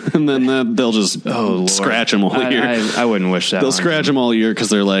 And then they'll just scratch him all year. I wouldn't wish that. They'll scratch him all year because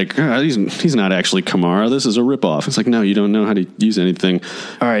they're like, he's not actually Kamara. This is a ripoff. It's like, no, you don't know how to use anything.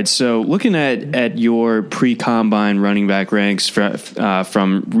 All right, so looking at your pre-combine running back ranks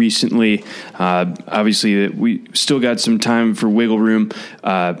from recently, obviously we still got some time for wiggle room.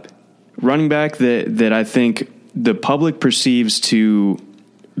 Running back that I think the public perceives to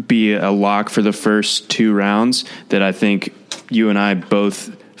be a lock for the first 2 rounds, that I think you and I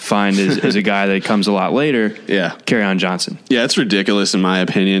both find is a guy that comes a lot later. Yeah. Kerryon Johnson. Yeah, it's ridiculous in my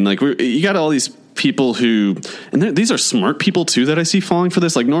opinion. Like you got all these people who, and these are smart people too that I see falling for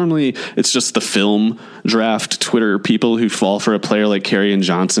this. Like normally it's just the film draft Twitter people who fall for a player like Kerryon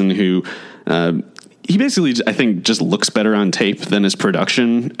Johnson, who he basically, I think, just looks better on tape than his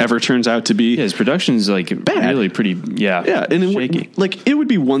production ever turns out to be. Yeah, his production's like bad. Really pretty, yeah, and shaky. It would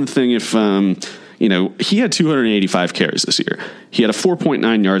be one thing if he had 285 carries this year. He had a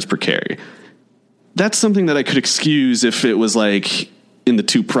 4.9 yards per carry. That's something that I could excuse if it was like in the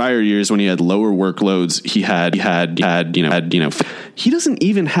 2 prior years when he had lower workloads. He doesn't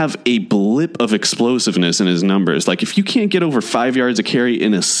even have a blip of explosiveness in his numbers. Like if you can't get over 5 yards a carry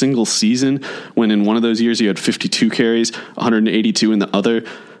in a single season, when in one of those years you had 52 carries, 182 in the other,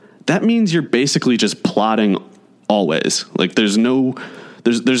 that means you're basically just plotting always. Like there's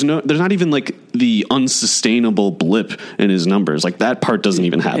not even like the unsustainable blip in his numbers. Like that part doesn't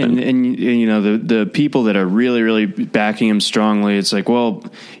even happen. And the people that are really, really backing him strongly, it's like, well,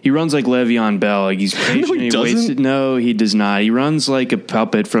 he runs like Le'Veon Bell. Like he's patient. No, he doesn't. No, he does not. He runs like a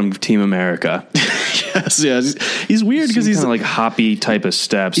puppet from Team America. Yes, yeah. He's weird because he's kind of like hoppy type of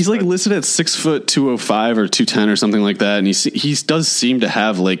steps. He's like listed at 6 foot 205 or 210 or something like that. And he does seem to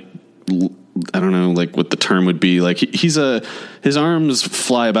have like, I don't know, like what the term would be. Like his arms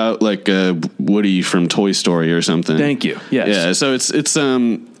fly about like Woody from Toy Story or something. Thank you. Yes. Yeah. So it's I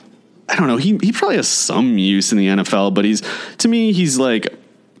don't know. He probably has some use in the NFL, but he's like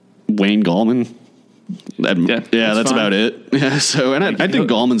Wayne Gallman. That's about it. Yeah. So, and I think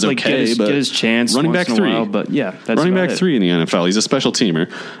Gallman's okay, but get his chance. Running back 3, while, but yeah, that's running back 3 in the NFL. He's a special teamer.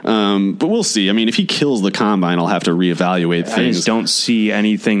 But we'll see. I mean, if he kills the combine, I'll have to reevaluate things. I just don't see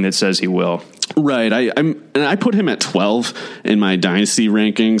anything that says he will. Right. I put him at 12 in my dynasty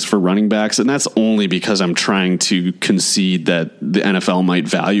rankings for running backs, and that's only because I'm trying to concede that the NFL might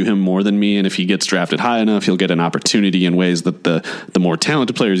value him more than me, and if he gets drafted high enough, he'll get an opportunity in ways that the more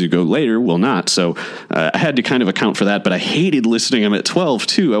talented players who go later will not. So I had to kind of account for that, but I hated listing him at 12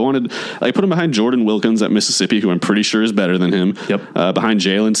 too. I put him behind Jordan Wilkins at Mississippi, who I'm pretty sure is better than him. Yep. Behind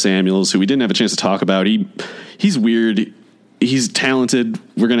Jalen Samuels, who we didn't have a chance to talk about. He's weird. He's talented.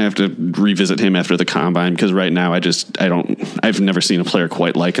 We're going to have to revisit him after the combine because right now I've never seen a player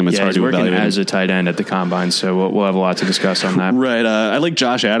quite like him. It's hard to evaluate. He's working as a tight end at the combine, so we'll have a lot to discuss on that. Right. I like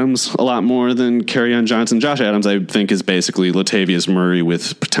Josh Adams a lot more than Kerryon Johnson. Josh Adams, I think, is basically Latavius Murray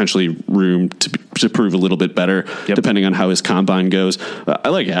with potentially room to prove a little bit better, depending on how his combine goes. I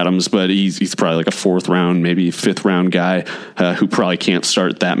like Adams, but he's probably like a 4th round, maybe 5th round guy who probably can't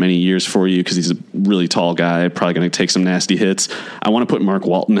start that many years for you because he's a really tall guy, probably going to take some nasty hits. I want to put Mark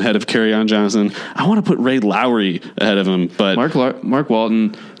Walton ahead of Kerryon Johnson. I want to put Ray Lowry ahead of him, but Mark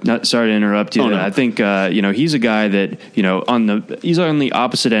Walton. Sorry to interrupt you. Oh, no. I think he's a guy that he's on the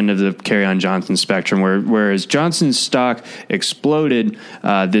opposite end of the Kerryon Johnson spectrum, whereas Johnson's stock exploded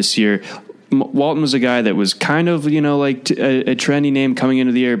this year. Walton was a guy that was kind of, like a trendy name coming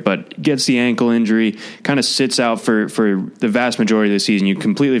into the year, but gets the ankle injury, kind of sits out for the vast majority of the season. You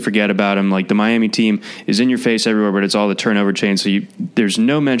completely forget about him. Like the Miami team is in your face everywhere, but it's all the turnover chain. So there's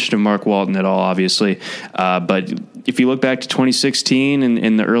no mention of Mark Walton at all, obviously. But if you look back to 2016 and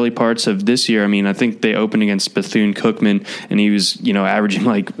in the early parts of this year, I mean, I think they opened against Bethune-Cookman and he was, averaging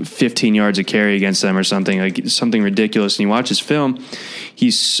like 15 yards a carry against them or something ridiculous. And you watch his film,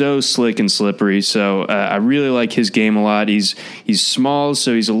 he's so slick and slippery. So I really like his game a lot. He's small,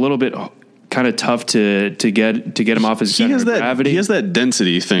 so he's a little bit kind of tough to get him off his center of gravity. He has that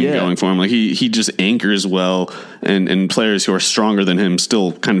density thing going for him. Like he just anchors well, and players who are stronger than him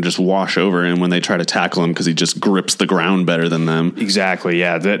still kind of just wash over him when they try to tackle him because he just grips the ground better than them. Exactly.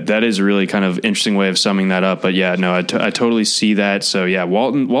 Yeah, that is a really kind of interesting way of summing that up. But yeah, no, I totally see that. So yeah,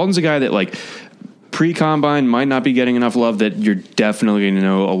 Walton's a guy that like pre-combine might not be getting enough love that you're definitely going to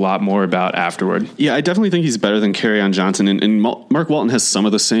know a lot more about afterward. Yeah, I definitely think he's better than Kerryon Johnson. And Mark Walton has some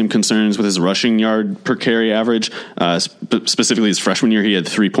of the same concerns with his rushing yard per carry average. Specifically, his freshman year, he had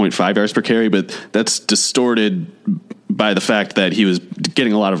 3.5 yards per carry, but that's distorted by the fact that he was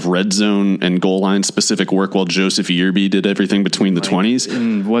getting a lot of red zone and goal line specific work while Joseph Yearby did everything between the 20s.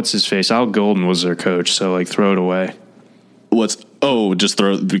 And what's his face? Al Golden was their coach, so throw it away. Just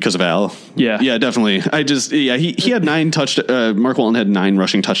throw because of Al. Yeah, definitely. He had 9 Mark Walton had 9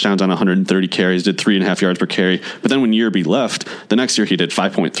 rushing touchdowns on 130 carries, did 3.5 yards per carry. But then when Yearby left, the next year he did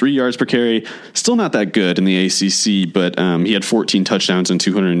 5.3 yards per carry. Still not that good in the ACC, but he had 14 touchdowns and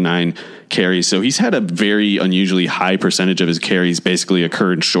 209 carries. So he's had a very unusually high percentage of his carries basically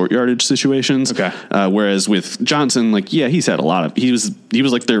occur in short yardage situations. Okay. Whereas with Johnson, he's had a lot of, he was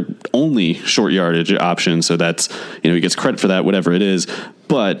like their only short yardage option. So that's, he gets credit for that, whatever it is.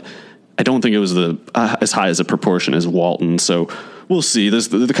 But I don't think it was as high as a proportion as Walton. So we'll see.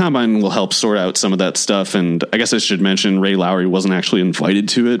 The combine will help sort out some of that stuff. And I guess I should mention Ray Lowry wasn't actually invited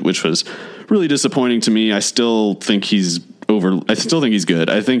to it, which was really disappointing to me. I still think he's good.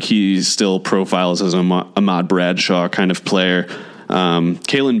 I think he still profiles as a Ahmad Bradshaw kind of player.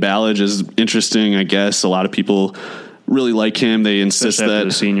 Kalen Ballage is interesting, I guess. A lot of people really like him. They insist that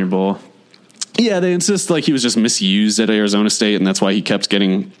the Senior Bowl. Yeah, they insist he was just misused at Arizona State, and that's why he kept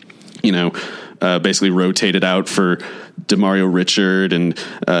getting, basically rotated out for DeMario Richard, and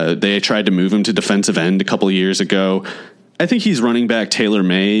they tried to move him to defensive end a couple of years ago. I think he's running back Taylor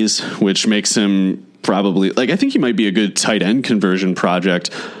Mays, which makes him probably I think he might be a good tight end conversion project,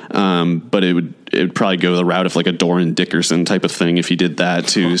 but it would probably go the route of a Doran Dickerson type of thing if he did that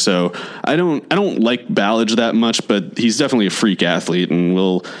too. So I don't like Ballage that much, but he's definitely a freak athlete, and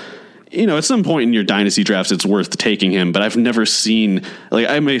will. At some point in your dynasty drafts, it's worth taking him. But I've never seen,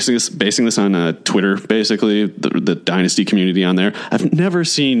 I'm basing this on Twitter, basically, the dynasty community on there. I've never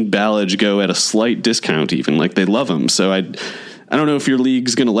seen Ballage go at a slight discount even. They love him. So I don't know if your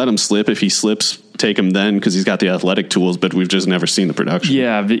league's going to let him slip. If he slips, take him then, because he's got the athletic tools, but we've just never seen the production.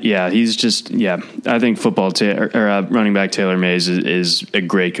 Yeah, he's just, I think running back Taylor Mays is a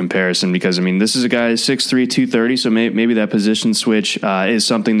great comparison, because, this is a guy 6'3", 230, so maybe that position switch is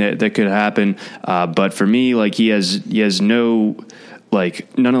something that could happen. But for me, he has no...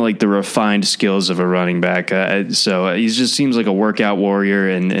 none of the refined skills of a running back. So he just seems like a workout warrior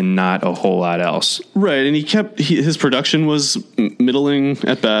and not a whole lot else. Right. And his production was middling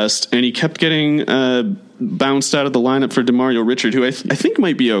at best, and he kept getting bounced out of the lineup for DeMario Richard, who I think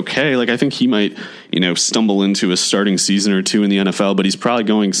might be okay. I think he might, stumble into a starting season or two in the NFL, but he's probably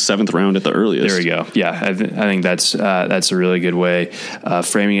going 7th round at the earliest. There we go. Yeah. I think that's a really good way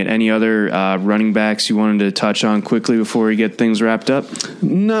framing it. Any other running backs you wanted to touch on quickly before we get things wrapped up?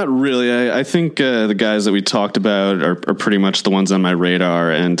 Not really. I think the guys that we talked about are pretty much the ones on my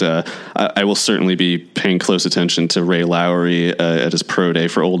radar, and I will certainly be paying close attention to Ray Lowry at his pro day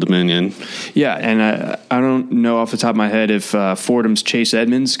for Old Dominion. Yeah. And I don't know off the top of my head if Fordham's Chase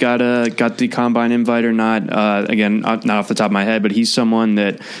Edmonds got the combine invite or not. Again, not off the top of my head, but he's someone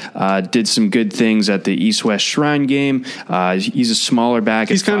that did some good things at the East-West Shrine game. He's a smaller back.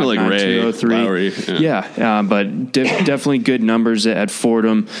 He's kind of like Ray Lowry. But definitely good numbers at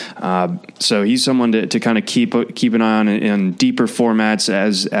Fordham. So he's someone to kind of keep an eye on in deeper formats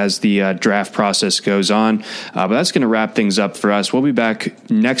as the draft process goes on. But that's going to wrap things up for us. We'll be back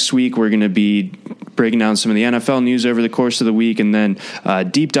next week. We're going to be breaking down some of the NFL news over the course of the week, and then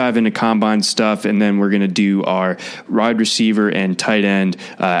deep dive into combine stuff, and then we're going to do our wide receiver and tight end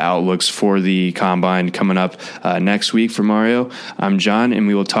outlooks for the combine coming up next week. For Mario, I'm John, and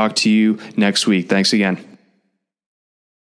we will talk to you next week. Thanks again.